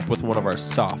snuggle up with one of our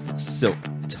soft silk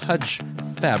touch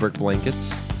fabric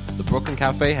blankets. The Brooklyn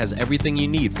Cafe has everything you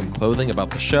need, from clothing about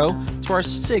the show to our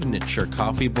signature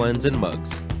coffee blends and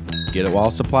mugs. Get it while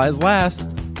supplies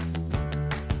last.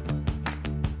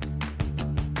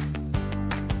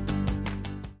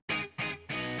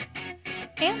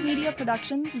 Amp Media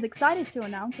Productions is excited to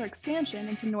announce our expansion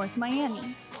into North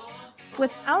Miami.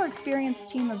 With our experienced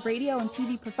team of radio and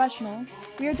TV professionals,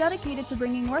 we are dedicated to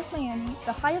bringing North Miami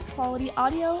the highest quality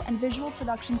audio and visual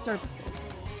production services.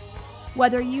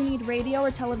 Whether you need radio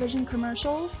or television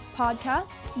commercials,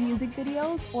 podcasts, music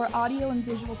videos, or audio and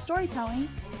visual storytelling,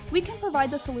 we can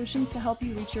provide the solutions to help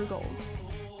you reach your goals.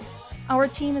 Our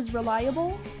team is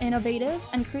reliable, innovative,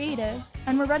 and creative,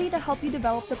 and we're ready to help you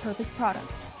develop the perfect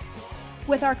product.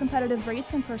 With our competitive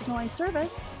rates and personalized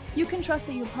service, you can trust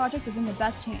that your project is in the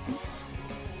best hands.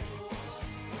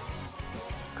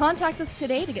 Contact us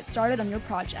today to get started on your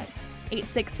project.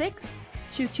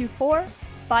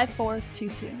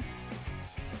 866-224-5422.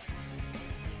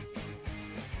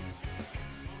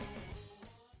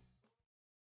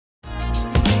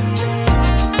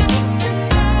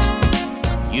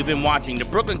 You've been watching the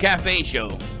Brooklyn Cafe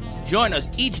Show. Join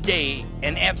us each day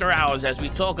and after hours as we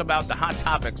talk about the hot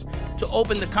topics to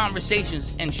open the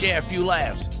conversations and share a few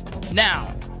laughs.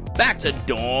 Now, back to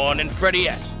Dawn and Freddie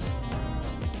S.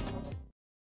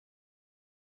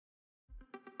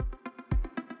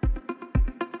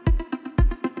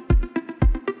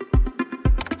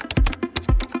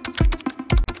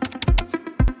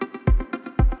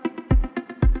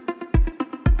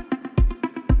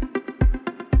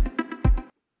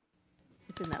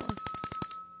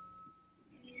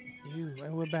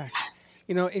 And we're back.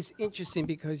 You know, it's interesting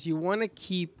because you want to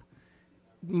keep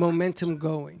momentum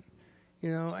going.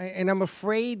 You know, and I'm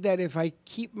afraid that if I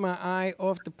keep my eye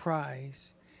off the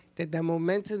prize, that the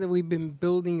momentum that we've been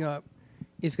building up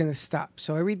is going to stop.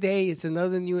 So every day it's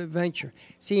another new adventure.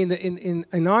 See,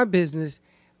 in our business,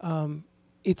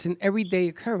 it's an everyday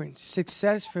occurrence.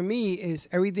 Success for me is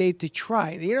every day to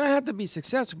try. You don't have to be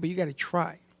successful, but you got to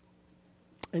try.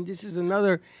 And this is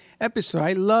another episode.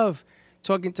 I love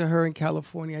talking to her in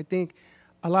California. I think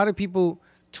a lot of people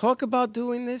talk about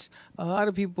doing this. A lot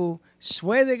of people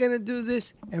swear they're going to do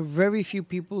this, and very few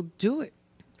people do it.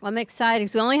 I'm excited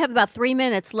because we only have about 3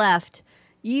 minutes left.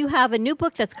 You have a new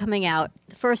book that's coming out,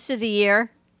 the first of the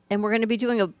year, and we're going to be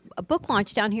doing a book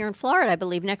launch down here in Florida, I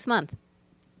believe, next month.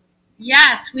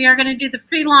 Yes, we are going to do the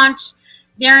pre-launch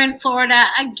there in Florida.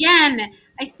 Again,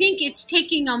 I think it's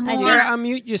taking a more... You got to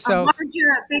unmute yourself. A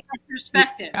larger, bigger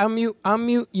perspective.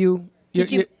 Unmute you. You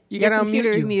got to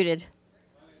unmute you. Muted.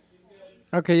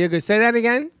 Okay, you're good. Say that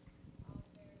again.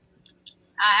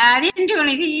 I didn't do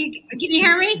anything. Can you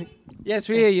hear me? Yes,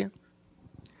 we hear you.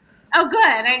 Oh, good.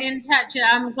 I didn't touch it.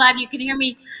 I'm glad you can hear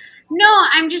me. No,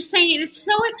 I'm just saying it's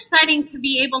so exciting to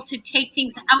be able to take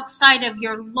things outside of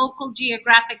your local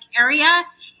geographic area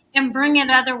and bring it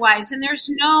otherwise. And there's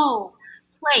no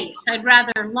place I'd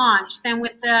rather launch than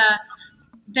with the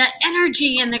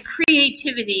energy and the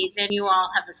creativity that you all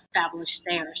have established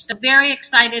there. So very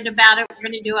excited about it. We're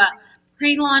going to do a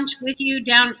pre-launch with you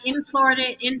down in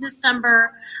Florida in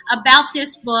December about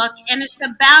this book. And it's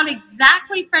about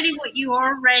exactly, Freddie, what you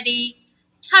already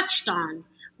touched on,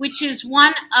 which is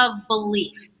one of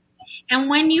belief. And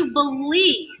when you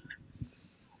believe,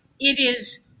 it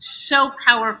is so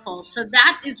powerful. So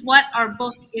that is what our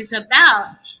book is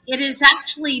about. It is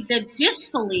actually the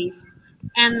disbeliefs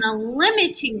and the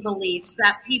limiting beliefs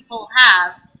that people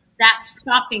have that's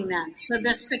stopping them. So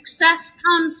the success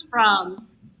comes from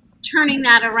turning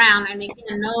that around. And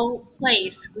again, no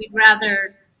place we'd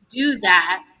rather do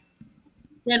that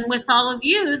than with all of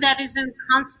you that is in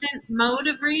constant mode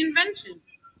of reinvention.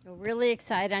 We're really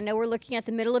excited. I know we're looking at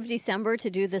the middle of December to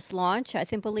do this launch. I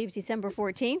believe December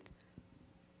 14th.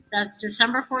 That's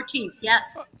December 14th,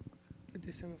 yes.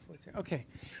 December 14th. Okay.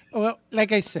 Well,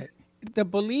 like I said, the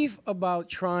belief about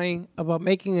trying, about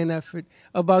making an effort,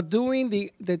 about doing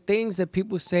the things that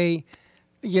people say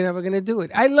you're never going to do it.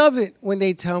 I love it when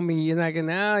they tell me you're not going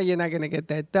to get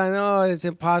that done. Oh, it's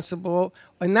impossible.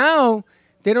 But now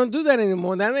they don't do that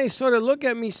anymore. Now they sort of look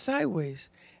at me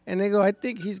sideways and they go, I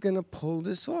think he's going to pull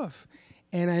this off.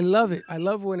 And I love it. I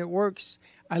love when it works.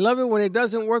 I love it when it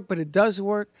doesn't work, but it does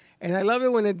work. And I love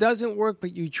it when it doesn't work,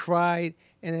 but you tried.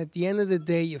 And at the end of the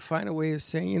day, you find a way of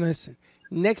saying, listen,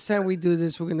 next time we do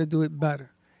this, we're going to do it better.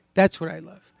 That's what I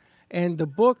love. And the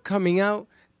book coming out,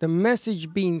 the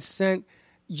message being sent,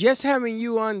 just having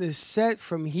you on the set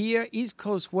from here, East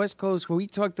Coast, West Coast, where we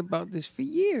talked about this for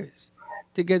years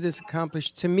to get this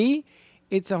accomplished. To me,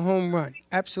 it's a home run.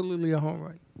 Absolutely a home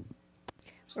run.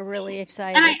 We're really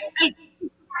excited. And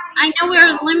I know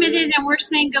we're limited and we're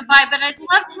saying goodbye, but I'd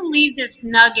love to leave this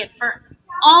nugget for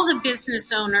all the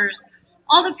business owners,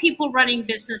 all the people running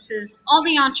businesses, all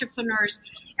the entrepreneurs,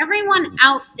 everyone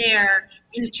out there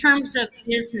in terms of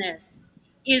business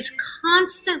is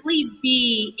constantly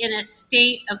be in a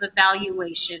state of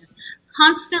evaluation,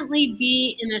 constantly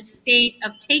be in a state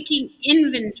of taking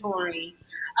inventory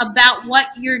about what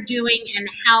you're doing and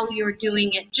how you're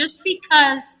doing it. Just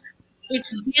because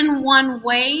it's been one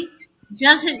way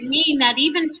doesn't mean that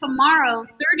even tomorrow,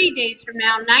 30 days from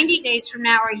now, 90 days from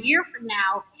now, or a year from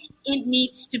now, it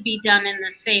needs to be done in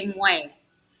the same way.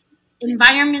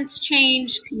 Environments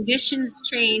change, conditions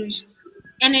change,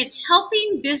 and it's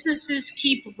helping businesses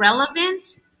keep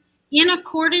relevant in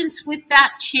accordance with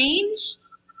that change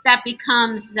that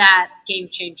becomes that game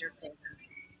changer flavor.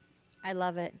 I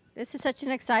love it. This is such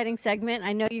an exciting segment.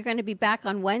 I know you're going to be back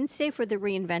on Wednesday for the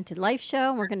Reinvented Life Show,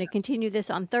 and we're going to continue this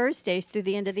on Thursdays through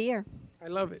the end of the year. I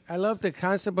love it. I love the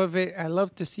concept of it. I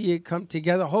love to see it come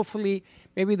together. Hopefully,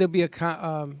 maybe there'll be a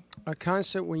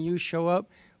concert when you show up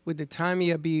with the timing.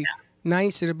 It'll be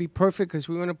nice. It'll be perfect because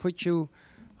we want to put you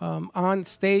on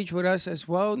stage with us as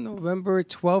well. November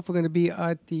 12th, we're going to be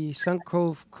at the Sun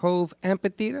Cove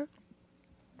Amphitheater.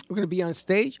 We're going to be on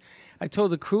stage. I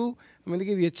told the crew I'm going to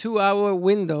give you a 2-hour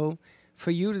window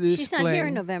for you to display. She's not here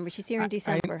in November. She's here in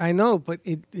December. I know, but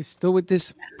it's still with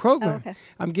this program. Oh, okay.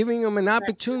 I'm giving them an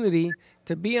opportunity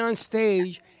to be on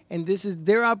stage, and this is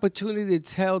their opportunity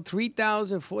to tell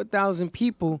 3,000, 4,000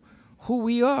 people who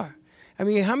we are. I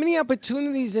mean, how many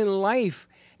opportunities in life?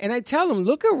 And I tell them,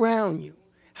 look around you.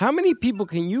 How many people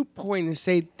can you point and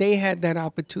say they had that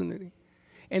opportunity?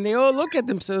 And they all look at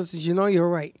themselves and say, you know, you're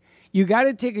right. You got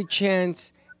to take a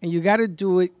chance, and you got to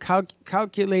do it.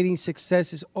 Calculating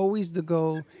success is always the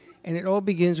goal, and it all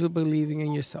begins with believing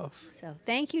in yourself. So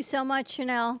thank you so much,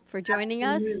 Chanel, for joining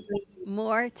us.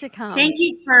 More to come. Thank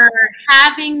you for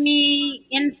having me.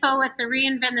 Info at the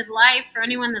Reinvented Life for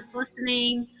anyone that's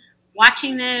listening,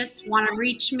 watching this, want to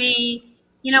reach me.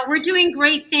 You know, we're doing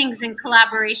great things in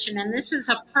collaboration, and this is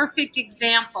a perfect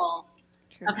example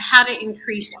of how to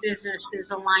increase businesses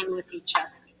aligned with each other.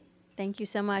 Thank you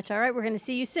so much. All right, we're going to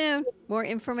see you soon. More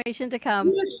information to come.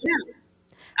 See you soon.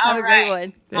 Have a great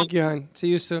one. Thank you, hon. See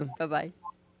you soon. Bye-bye.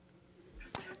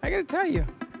 I got to tell you.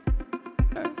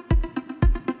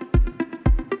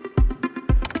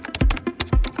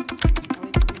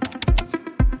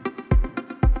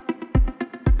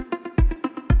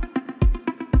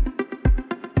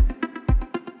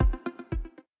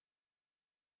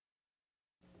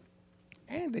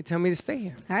 And they tell me to stay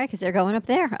here. All right, because they're going up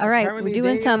there. All right, Apparently we're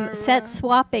doing they some are, set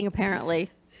swapping, apparently.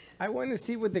 I want to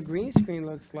see what the green screen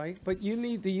looks like, but you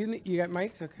got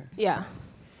mics? Okay. Yeah.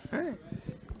 All right.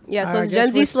 Yeah, so it's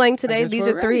Gen Z slang today. These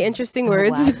are 3 interesting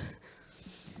words.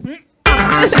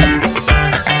 Wow.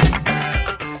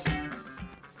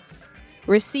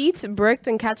 Receipts, bricked,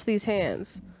 and catch these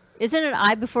hands. Isn't it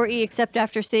I before E except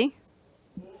after C?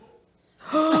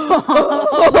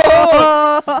 I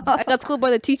got schooled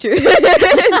by the teacher.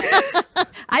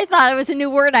 I thought it was a new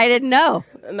word I didn't know.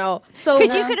 No. So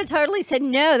Because you could have totally said,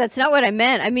 no, that's not what I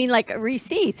meant. I mean, like,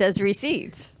 receipts as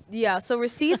receipts. Yeah, so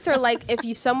receipts are like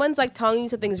if someone's like telling you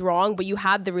something's wrong, but you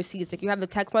have the receipts, like you have the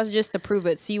text messages to prove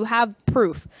it. So you have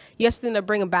proof. You have something to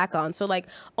bring them back on. So like,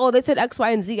 oh, they said X, Y,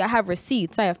 and Z. I have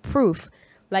receipts. I have proof.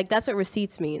 Like that's what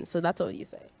receipts mean. So that's what you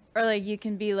say. Or like you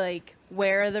can be like,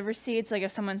 where are the receipts? Like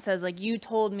if someone says like, you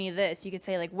told me this, you could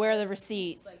say like, where are the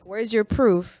receipts? Like, where's your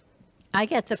proof? I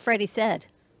get the Freddie said.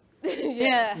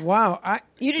 Yeah. Wow.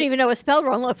 You didn't even know it was spelled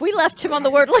wrong. Look, we left him on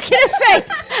the word. Look at his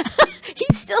face.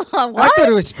 He's still on what? I thought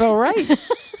it was spelled right.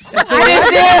 That's the I way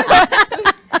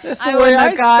did That's the way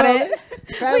I got spelled it.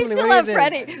 We Family, still what do have you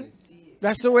think? Freddie.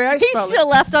 That's the way I He's spell still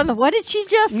it. left on the, what did she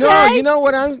just say? No, you know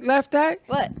what I'm left at?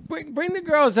 What? Bring the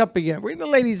girls up again. Bring the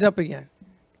ladies up again.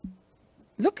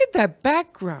 Look at that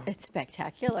background. It's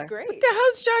spectacular. Great. What the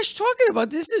hell's Josh talking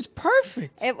about? This is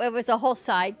perfect. It was a whole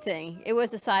side thing. It was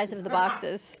the size of the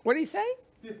boxes. What did he say?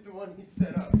 This the one he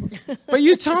set up. But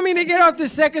you told me to get off the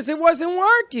set because it wasn't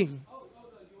working.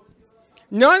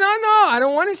 No. I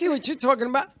don't want to see what you're talking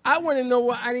about. I want to know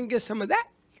why I didn't get some of that.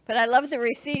 But I love the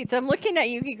receipts. I'm looking at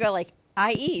you. You go like,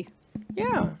 I.E.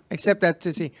 Yeah, except that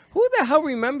to see. Who the hell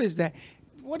remembers that?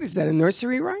 What is that, a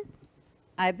nursery rhyme?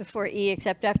 I before E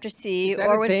except after C, Is that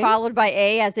or a when thing? followed by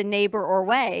A as a neighbor or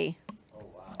way.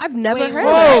 I've never Wait, heard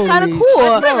of that. It's kind of holy cool.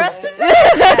 smokes. The rest of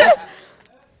it.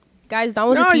 Guys, Don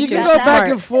was No, a you teacher. can go back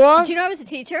and forth. Did you know I was a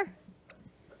teacher?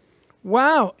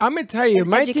 Wow, I'm going to tell you, An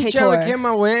my teacher educator. ever came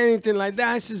out with anything like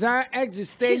that. I says, I exit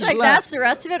stage She's like, left. that's the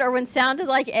rest of it. Or when sounded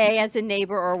like A as a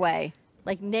neighbor or way.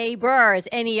 Like neighbor is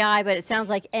N-E-I, but it sounds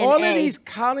like N-A. All of these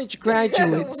college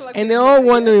graduates, and they're all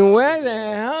wondering, where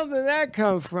the hell did that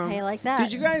come from? Hey, like that.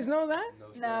 Did you guys know that?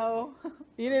 No.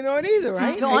 You didn't know it either,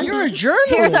 right? Dawn, And you're a journalist.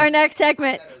 Here's our next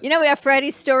segment. You know, we have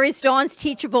Freddie's stories, Dawn's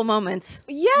teachable moments.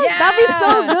 Yes, that'd be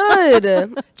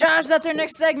so good. Josh, that's our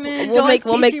next segment. We'll make the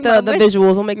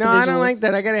visuals. We'll make the visuals. No, I don't like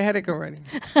that. I got a headache already.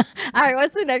 All right,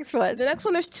 what's the next one? The next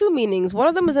one, there's two meanings. One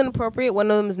of them is inappropriate. One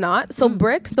of them is not. So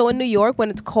brick. So in New York, when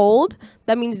it's cold,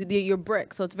 that means you're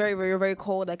brick. So it's very, very, very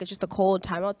cold. Like it's just a cold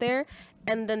time out there.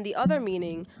 And then the other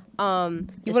meaning, you want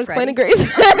to explain it, Grace?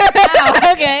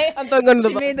 Wow, okay. I'm throwing under the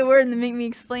She bus. made the word and then make me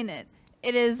explain it.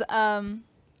 It is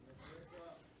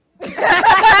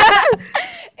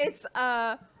it's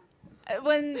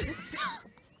when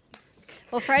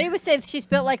Well, Freddie would say that she's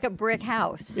built like a brick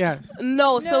house. Yes.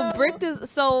 No, so bricked is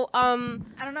I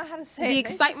don't know how to say the it.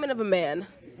 excitement of a man.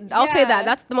 I'll say that.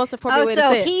 That's the most appropriate way to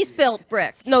so say it. he's built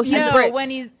bricks. No, he's bricked. when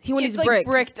he's he's like bricked.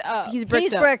 bricked up. He's bricked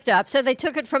He's up. bricked up. So they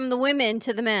took it from the women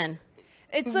to the men.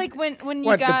 It's like when you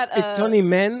What, got it's only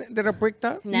men that are bricked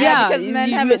up? yeah, because men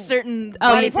have a certain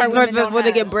body part women don't where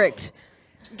they get have. bricked.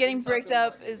 Getting bricked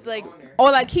up is like Or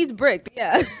like he's bricked.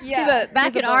 Yeah. See, but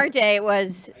back in our day, it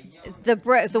was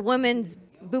the woman's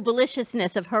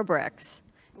boobaliciousness of her bricks.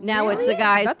 Now it's the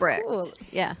guy's That's brick. cool.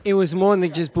 Yeah. It was more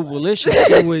than just boobalicious.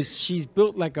 It was she's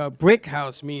built like a brick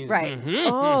house means. Right.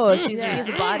 Oh, she has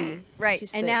a body. Right.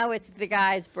 She's And thick. now it's the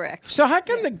guy's brick. So how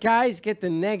come the guys get the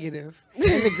negative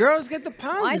and the girls get the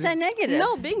positive? Why is that negative?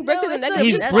 No, being bricked is a it's negative.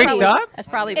 He's That's bricked probably- up? That's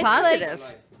probably It's like-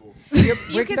 positive. you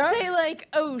bricked could up? say like,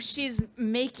 oh, she's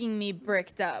making me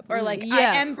bricked up, or like I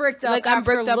Yeah. am bricked up. Like, I'm after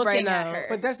bricked up looking right at now. her.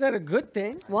 But that's not a good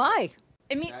thing. Why?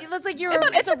 I mean, it's like you're.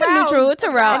 It's neutral. It's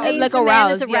aroused. It means Like the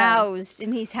man is aroused. Yeah. aroused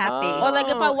and he's happy. Or like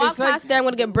if I walk it's like- past there, I'm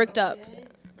gonna get bricked up.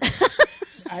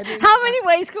 How many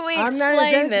ways can we I'm not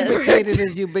explain as this? educated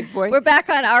as you, big boy. We're back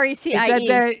on Is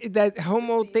RECIE. that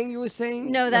homo thing you were saying?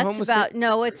 No, The that's about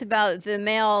it's about the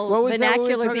male What was that we were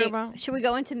vernacular talking being. about? Should we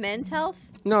go into men's health?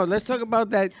 No, let's talk about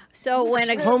that. So when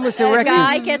a Homus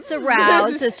guy erectus. gets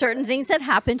aroused, there's certain things that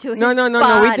happen to his No. We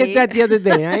body. did that the other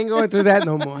day. I ain't going through that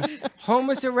no more.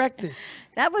 Homus erectus.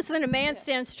 That was when a man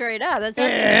stands straight up. That's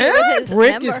nothing to do with his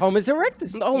Brick member. is homus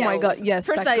erectus. Oh my Yes. God! Yes,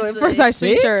 Precisely.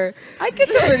 precisely. See? Sure. I get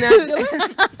the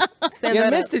vernacular. Stand You right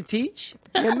missed up. it, Teach.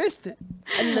 You missed it.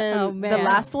 And then Oh, the man.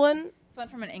 last one. This went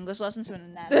from an English lesson to an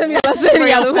anatomy.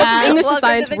 Yeah, we went from English to Welcome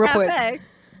science the real quick. cafe.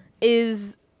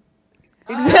 Is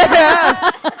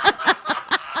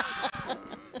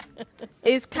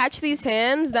is catch these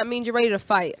hands. That means you're ready to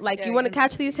fight. Like you want to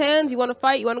catch these hands. You want to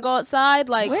fight. You want to go outside.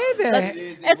 Like Where the let's-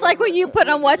 It's like what you put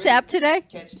on WhatsApp today.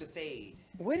 Catch the fade.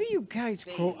 Where do you guys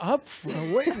grow up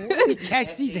from? Where do you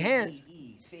catch these hands?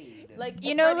 like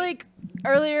You know, like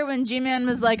earlier when G-Man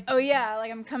was like, "Oh yeah,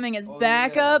 like I'm coming as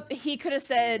backup," he could have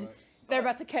said, "They're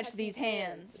about to catch these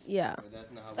hands." yeah.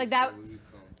 Like that.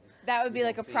 That would be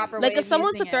like a proper way Like if of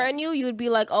someone's to using it. threaten you, you would be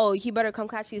like, oh, he better come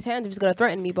catch these hands if he's gonna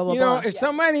threaten me. Blah blah You know, blah. if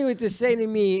somebody were to say to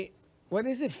me, what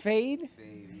is it, fade?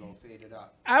 Fade, you gonna fade it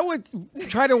up. I would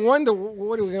try to wonder,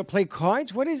 what are we going to play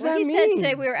cards? What does Well, that he mean? said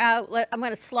today we were out. I'm going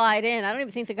to slide in. I don't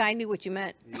even think the guy knew what you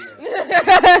meant.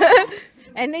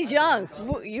 And he's young.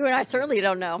 You and I certainly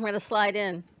don't know. I'm going to slide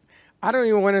in. I don't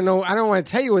even want to know. I don't want to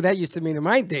tell you what that used to mean in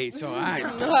my day. So I.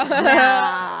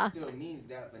 Nah. Still means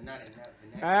that, but not in that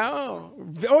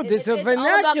vernacular. There's a It's all about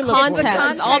vernacular. context. for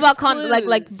it. It's all about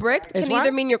like bricked It's can what?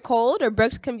 either mean you're cold or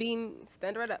bricked can mean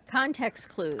stand right up. Context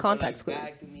clues. Context clues.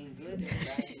 Bad can mean good, and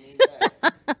bad can mean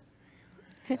bad.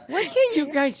 Why can't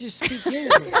you guys just speak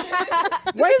English?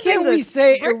 Why can't we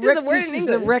say Bricked is a word erectus in is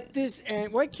English. erectus?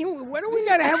 And why do we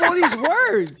got to have all these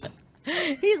words?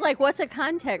 He's like, what's a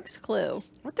context clue?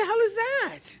 What the hell is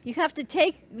that? You have to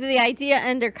take the idea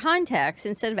under context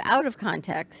instead of out of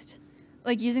context.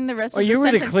 Like using the rest Oh, of the you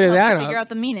really sentence clear to that figure up. out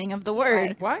the meaning of the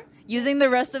word. What? Using the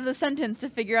rest of the sentence to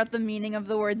figure out the meaning of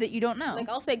the word that you don't know. Like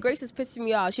I'll say Grace is pissing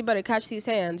me off. She better catch these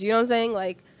hands. You know what I'm saying?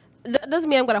 Like that doesn't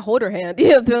mean I'm gonna hold her hand.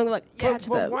 You know, I'm like catch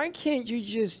But them. why can't you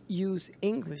just use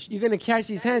English? You're gonna catch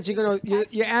these hands.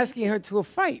 You're asking her to a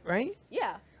fight, right?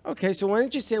 Yeah. Okay, so why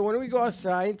don't you say, why don't we go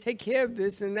outside and take care of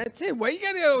this, and that's it? Why you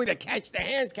gotta go to catch the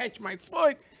hands, catch my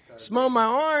foot, smell my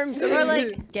arms, Or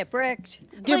like get bricked.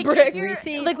 Like, bricked.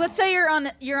 like let's say you're on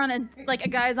a like a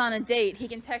guy's on a date. He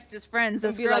can text his friends.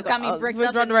 This Be girl's like, got me oh, bricked we're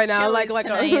up done in right now, Chealse like a-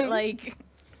 tonight. Like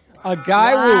a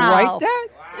guy will Wow. write that?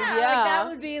 yeah, like that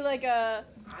would be like a.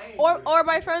 Or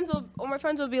my friends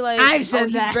will be like, I've said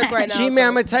he's that. bricked right now. G-Man,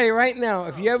 I'm gonna tell you right now.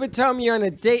 If you ever tell me you're on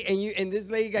a date and this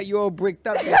lady got you all bricked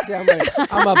up, that's it,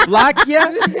 I'm gonna block you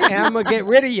and I'm gonna get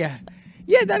rid of you.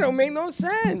 Yeah, that don't make no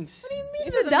sense.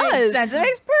 Yes, it does. Sense. It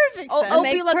makes perfect sense. I'll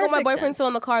makes be like, oh, my perfect boyfriend's sense. still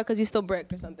in the car because he's still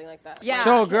bricked or something like that. Yeah.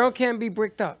 So a girl can't be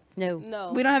bricked up. No.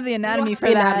 No. We don't have the anatomy for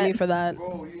the that. anatomy for that.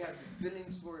 Bro, you have the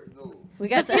feelings for it though. We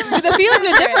got the The feelings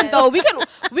are different though. We can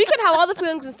We could have all the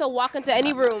feelings and still walk into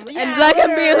any room and like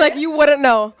and be like, you wouldn't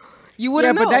know. You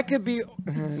wouldn't know. Yeah, but that could be.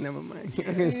 Never mind.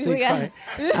 I'm gonna stay quiet.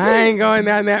 I ain't going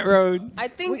down that road. I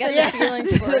think got the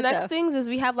feelings for the it, next though. things is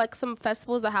we have like some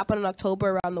festivals that happen in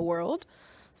October around the world.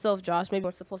 So if Josh maybe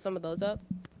wants to pull some of those up.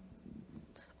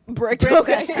 Brick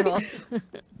Festival.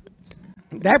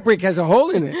 That brick has a hole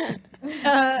in it.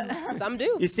 Some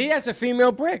do. You see, that's a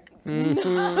female brick.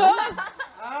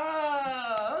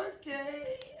 Oh,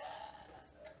 okay.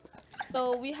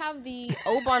 So we have the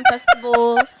Obon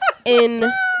Festival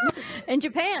in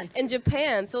Japan. In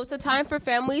Japan. So it's a time for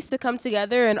families to come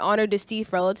together and honor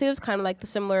deceased relatives, kind of like the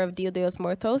similar of Dia de los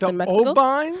Muertos in Mexico.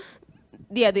 Obon?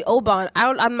 Yeah, the Obon.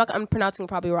 I'm pronouncing it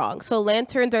probably wrong. So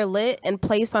lanterns are lit and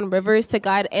placed on rivers to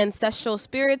guide ancestral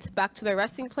spirits back to their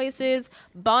resting places.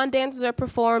 Bond dances are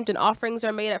performed and offerings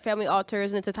are made at family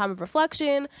altars, and it's a time of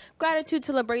reflection, gratitude,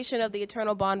 celebration of the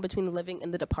eternal bond between the living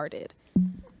and the departed.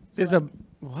 There's a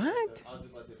what?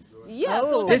 Yeah,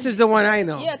 so it's This like, is the one I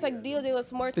know. Yeah, it's like Dia de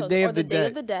los Muertos, The Day or of the the Day Dead.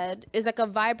 of the Dead is like a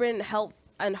vibrant,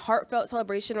 and heartfelt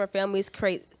celebration where families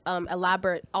create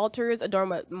elaborate altars adorned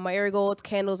with marigolds,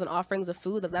 candles, and offerings of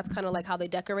food. That's kind of like how they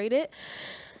decorate it.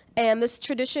 And this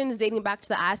tradition is dating back to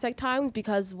the Aztec times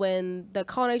because when the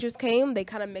colonizers came, they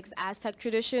kind of mixed Aztec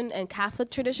tradition and Catholic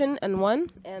tradition in one.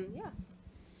 And yeah.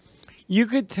 You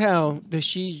could tell that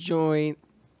she joined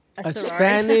a sorority.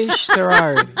 Spanish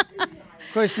sorority.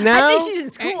 Because now I think she's in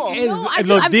school. Is No, I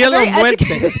Lo I'm Dia very la Muerte.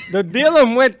 educated. Lo Dia la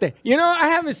Muerte. You know, I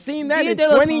haven't seen that Dia in de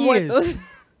los 20 Muertos. years.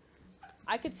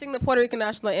 I could sing the Puerto Rican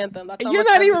national anthem. That's how You're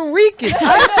much not I- even Rican.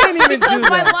 I can't even because do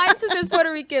my that. line sister's Puerto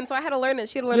Rican, so I had to learn it.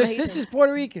 She had to learn Your Haitian. sister's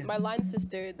Puerto Rican. My line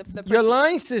sister. The Your person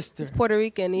line sister. is Puerto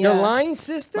Rican, yeah. Your line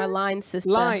sister? My line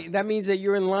sister. Line. That means that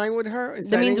you're in line with her? Is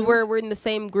That means English? we're in the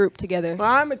same group together.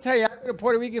 Well, I'm going to tell you, I've been to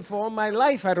Puerto Rican for all my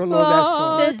life. I don't know that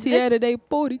song. Does this-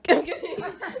 Puerto Rican.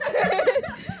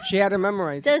 She had to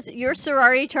memorize it. Does your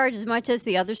sorority charge as much as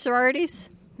the other sororities?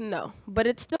 No, but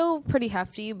it's still pretty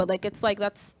hefty. But like, it's like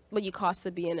that's what you cost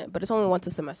to be in it. But it's only once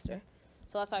a semester,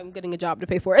 so that's why I'm getting a job to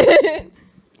pay for it.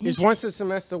 It's once a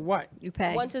semester what? You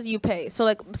pay. Once as you pay. So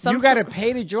like some. You got to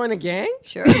pay to join a gang?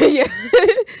 Sure. Yeah.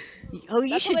 Oh, you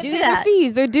That's should how they do pay that. Their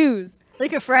fees, their dues.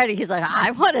 Look at Freddie. He's like,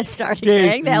 I want to start a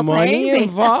There's gang. They'll money pay me.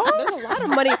 involved? There's a lot of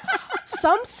money.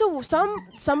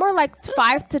 Some are like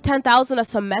 5,000 to 10,000 a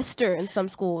semester in some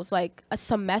schools. Like a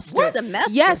semester. What?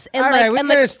 Semester? Yes, and All like right, we're and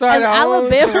gonna like start in our own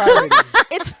Alabama, sorority.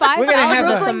 it's We're gonna have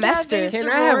 5,000 a a semester. Can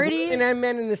I have women and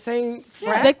men in the same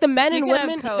frat? Like the men You and can have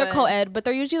women, co-ed. they're co-ed, but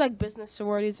they're usually like business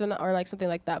sororities or like something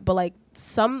like that. But like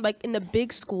some, like in the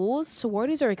big schools,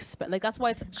 sororities are expensive. Like that's why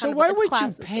it's kind So of, why it's would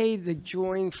classes. you pay to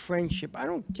join friendship? I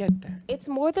don't get that. It's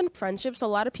more than friendship. So a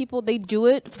lot of people, they do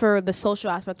it for the social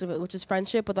aspect of it, which is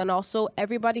friendship. But then also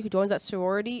everybody who joins that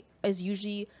sorority is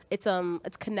usually it's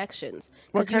connections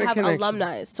What because you kind of have connection?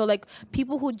 alumni. So like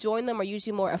people who join them are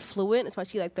usually more affluent,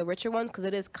 especially like the richer ones, because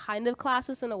it is kind of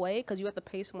classist in a way because you have to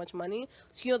pay so much money.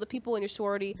 So you know the people in your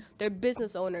sorority, they're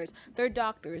business owners, they're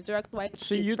doctors, they're XY.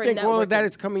 So it's you for think all of that networking.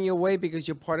 is coming your way because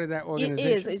you're part of that It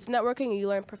organization? is. It's networking and you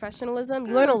learn professionalism.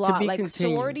 You learn a To lot. be Like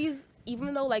continued. sororities,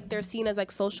 even though like they're seen as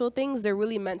like social things, they're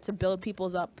really meant to build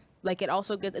people's up. Like it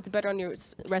also gets, it's better on your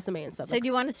resume and stuff. So do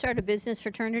you want to start a business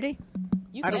fraternity?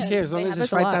 You I don't can. care as long They as have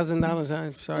it's this a lot. $5,000.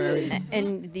 I'm sorry.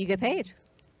 And you get paid.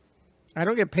 I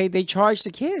don't get paid. They charge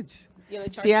the kids. Yeah, they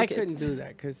charge See, the I kids. couldn't do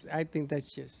that because I think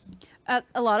that's just. At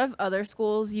a lot of other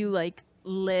schools, you like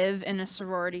live in a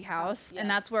sorority house, and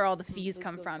that's where all the fees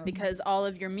come from because all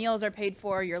of your meals are paid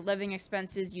for, your living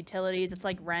expenses, utilities. It's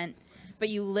like rent, but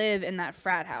you live in that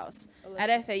frat house.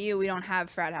 At FAU, we don't have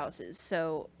frat houses,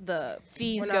 so the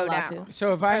fees We're not go allowed down. to.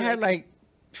 So if I Or, had like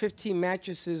 15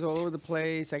 mattresses all over the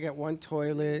place, I got one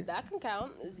toilet. That can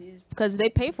count because they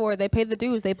pay for it. They pay the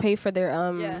dues. They pay for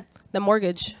their the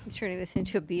mortgage. You're turning this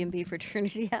into a B&B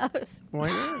fraternity house. Why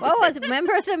not? What was it?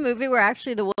 Remember the movie where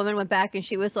actually the woman went back and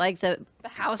she was like the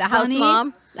house bunny?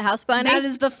 mom, the house bunny? That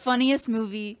is the funniest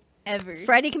movie ever.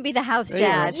 Freddie can be the house There you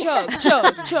dad. Chug,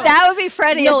 chug, chug. That would be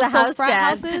Freddie No, as the so house frat dad.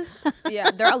 houses,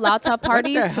 yeah, they're allowed to have the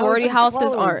parties. hell Sorority is houses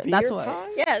swallowing aren't. That's beer what.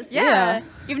 pong? Yes. Yeah.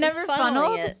 You've He's never funneling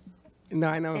funneled? it. No,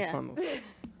 I never Yeah. funnel.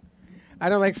 I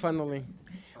don't like funneling.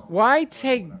 Why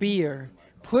take beer,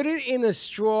 put it in a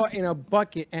straw in a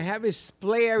bucket, and have it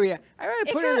splay area? I'd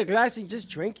rather put it in a glass and just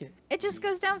drink it. It just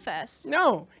goes down fast.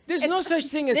 No, there's no such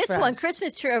thing as This fast. one,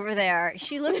 Christmas tree over there,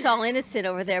 she looks all innocent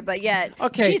over there, but yet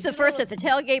Okay. she's the first at the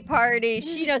tailgate party.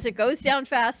 She knows it goes down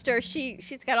faster.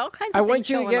 She's got all kinds of I things want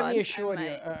you to going get on. me a shorty,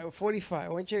 45.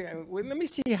 I want you. Let me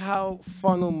see how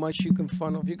funnel much you can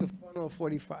funnel. If you can funnel a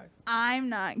 45. I'm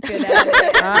not good at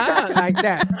it. Like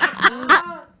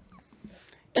that.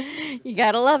 You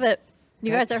gotta love it.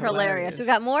 You guys are hilarious. We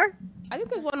got more? I think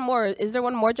there's one more. Is there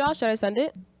one more, Josh? Should I send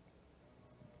it?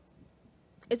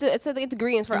 It's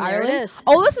Greens for And there Ireland. it is.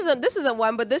 Oh, this isn't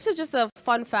one, but this is just a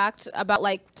fun fact about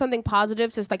like something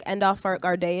positive to just like end off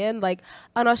our day in. Like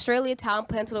an Australia town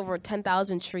planted over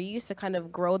 10,000 trees to kind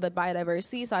of grow the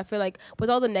biodiversity. So I feel like with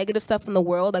all the negative stuff in the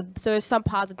world, like so there's some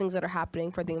positive things that are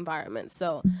happening for the environment.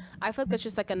 So I feel like that's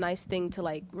just like a nice thing to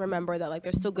like remember that like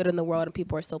there's still good in the world and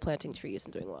people are still planting trees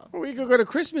and doing well. We could go to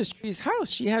Christmas Tree's house.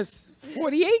 She has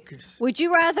 40 acres. Would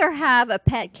you rather have a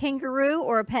pet kangaroo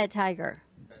or a pet tiger?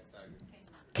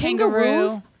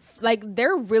 Kangaroos, like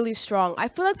they're really strong. I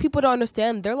feel like people don't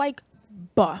understand. They're like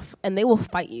buff and they will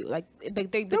fight you. Like they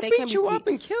They'll can beat be you sweet. up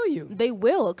and kill you. They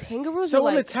will. Kangaroos So are will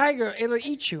a like tiger, it'll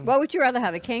eat you. What would you rather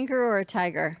have, a kangaroo or a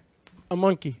tiger? A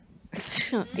monkey.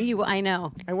 I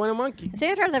know. I want a monkey. I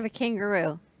think I'd rather have a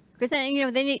kangaroo. Because then, you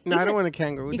know, they need... No, I don't want a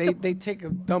kangaroo. They take a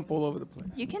dump all over the place.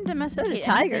 You can So domesticate do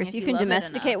tigers. anything if You can love it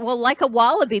domesticate. enough. Well, like a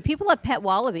wallaby. People have pet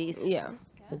wallabies. Yeah.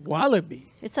 A wallaby.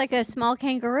 It's like a small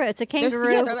kangaroo. It's a they're,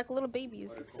 kangaroo. they're like little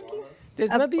babies.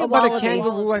 There's A- nothing a about a wallaby.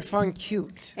 kangaroo I find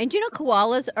cute. And do you know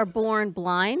koalas are born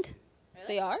blind?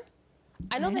 They are.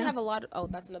 I know they have a lot of. Oh,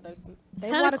 that's another. It's they have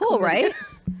a kind lot of cool, chlamydia.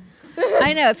 right?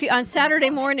 I know. If you on Saturday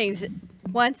mornings,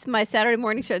 once my Saturday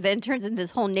morning show then turns into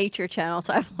this whole nature channel,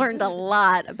 so I've learned a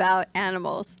lot about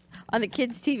animals on the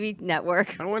kids' TV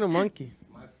network. I want a monkey.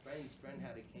 My friend's friend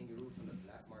had a kangaroo from the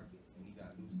black market and he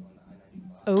got loose on the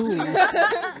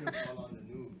I-95. Oh.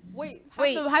 Wait.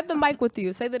 Have the mic with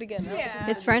you. Say that again. Yeah.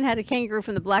 His friend had a kangaroo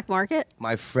from the black market.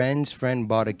 My friend's friend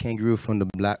bought a kangaroo from the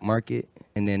black market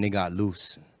and then they got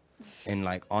loose and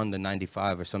like on the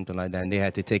 95 or something like that and they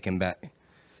had to take him back.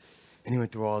 And he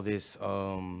went through all this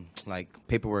like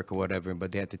paperwork or whatever,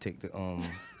 but they had to take the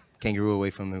kangaroo away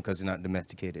from him because they're not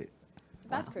domesticated.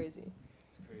 That's crazy.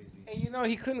 And you know,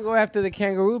 he couldn't go after the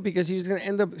kangaroo because he was going to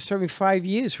end up serving 5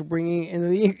 years for bringing an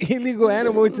illegal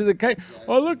animal into the country.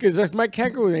 Oh, look, it's my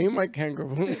kangaroo. It ain't my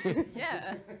kangaroo.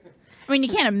 Yeah. I mean, you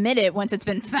can't admit it once it's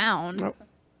been found. Nope.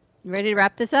 You ready to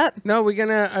wrap this up? No, we're going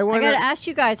to... I I got to ask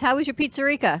you guys, how was your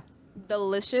pizzerica?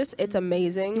 Delicious. It's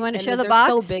amazing. You want to And show the they're box?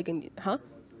 so big and huh?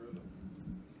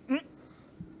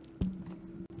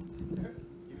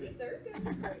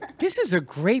 This is a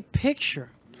great picture.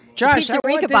 Josh, I the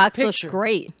want pizzerica this box picture. looks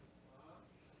great.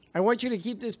 I want you to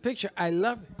keep this picture. I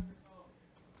love it.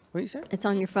 What you say? It's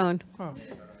on your phone. Oh,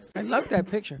 I love that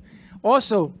picture.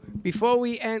 Also, before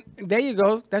we end, there you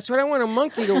go. That's what I want, a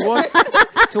monkey to walk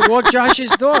to walk Josh's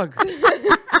dog.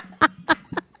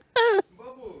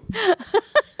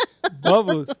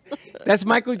 Bubbles. That's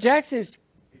Michael Jackson's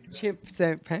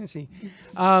chimpanzee.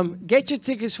 Get your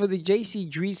tickets for the J.C.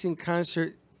 Dreesen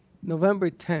concert November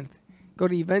 10th. Go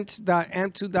to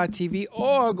events.amp2.tv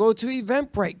or go to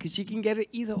Eventbrite because you can get it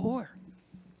either or.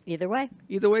 Either way.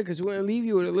 Either way, because we're going to leave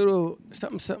you with a little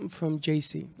something from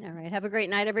JC. All right. Have a great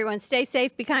night, everyone. Stay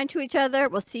safe. Be kind to each other.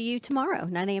 We'll see you tomorrow,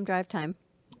 9 a.m. drive time.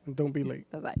 And don't be late.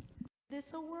 Bye-bye.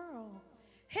 This a world.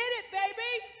 Hit it,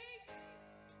 baby.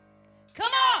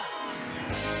 Come on.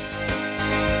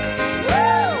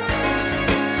 Woo!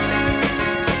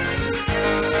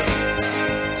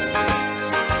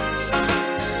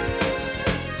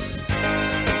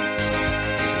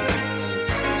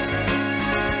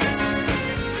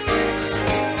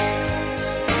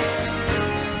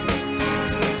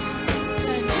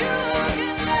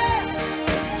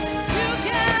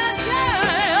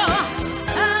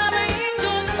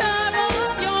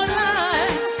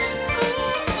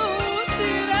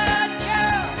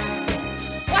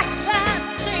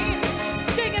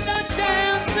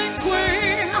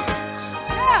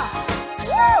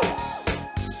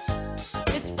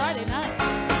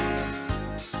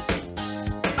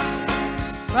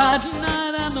 Friday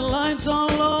night and the lights are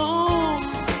low,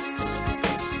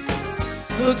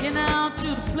 looking out to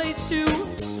the place to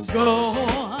go,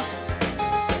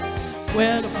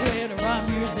 where to play the rock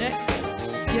music,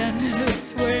 getting in the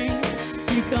swing,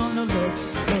 you gonna look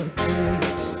good.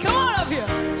 Come on up here.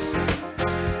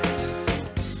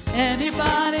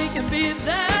 Anybody can be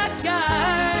that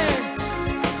guy.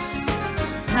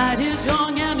 Night is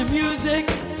young and the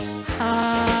music's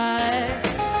high.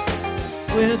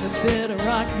 With a bit of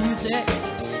rock music,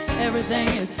 everything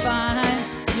is fine.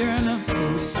 You're in a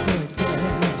good place.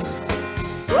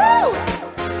 Woo!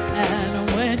 And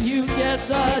when you get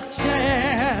the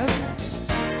chance,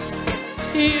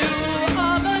 you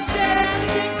are the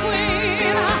dancing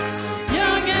queen,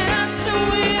 young and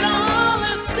sweet on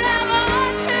the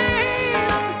 17.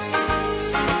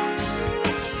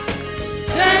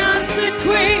 Dancing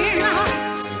queen,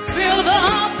 feel the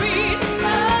beat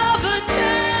of the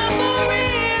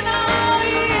tambourine.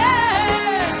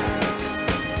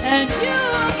 And you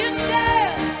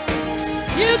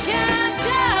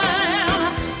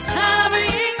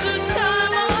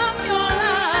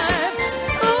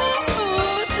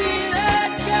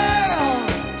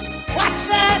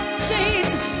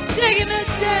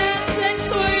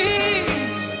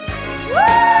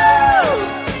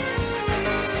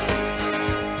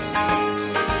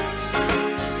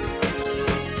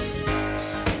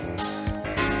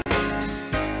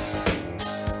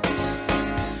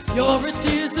You're a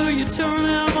tear, so you turn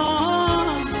them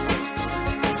on.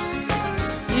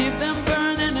 Keep them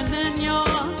burning and then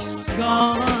you're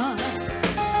gone.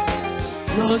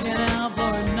 Looking out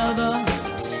for another,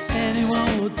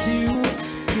 anyone will do.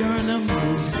 You're in the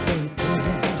mood for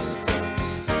dance.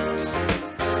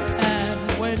 And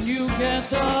when you get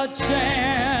the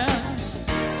chance,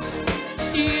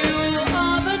 you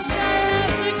are the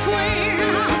dancing queen.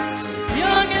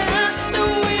 Young and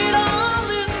sweet,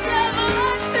 only 17.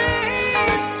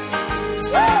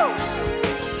 Woo!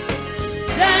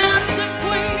 Dancing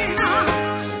queen,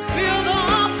 feel the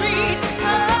heartbeat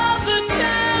of the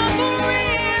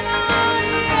tambourine, oh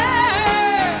yeah.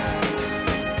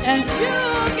 And you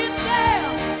can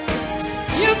dance,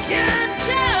 you can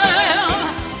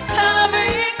jam,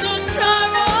 having the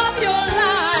time of your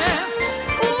life.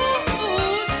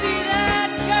 Ooh, see that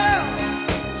girl,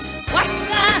 watch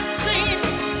that scene,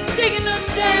 taking a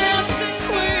dancing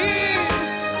queen.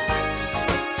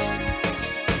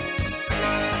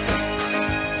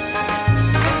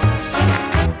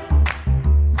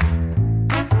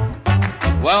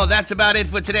 Well, that's about it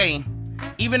for today.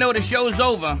 Even though the show's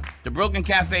over, the Brooklyn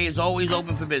Cafe is always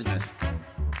open for business.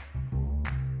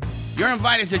 You're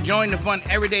invited to join the fun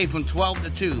every day from 12 to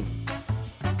 2.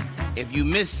 If you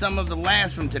missed some of the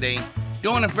laughs from today,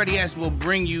 Dawn and Freddie S. will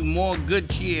bring you more good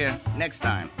cheer next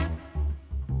time.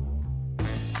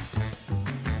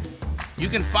 You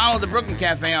can follow the Brooklyn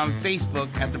Cafe on Facebook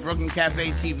at the Brooklyn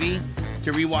Cafe TV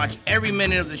to rewatch every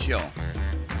minute of the show.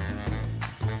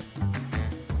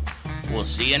 We'll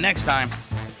see you next time.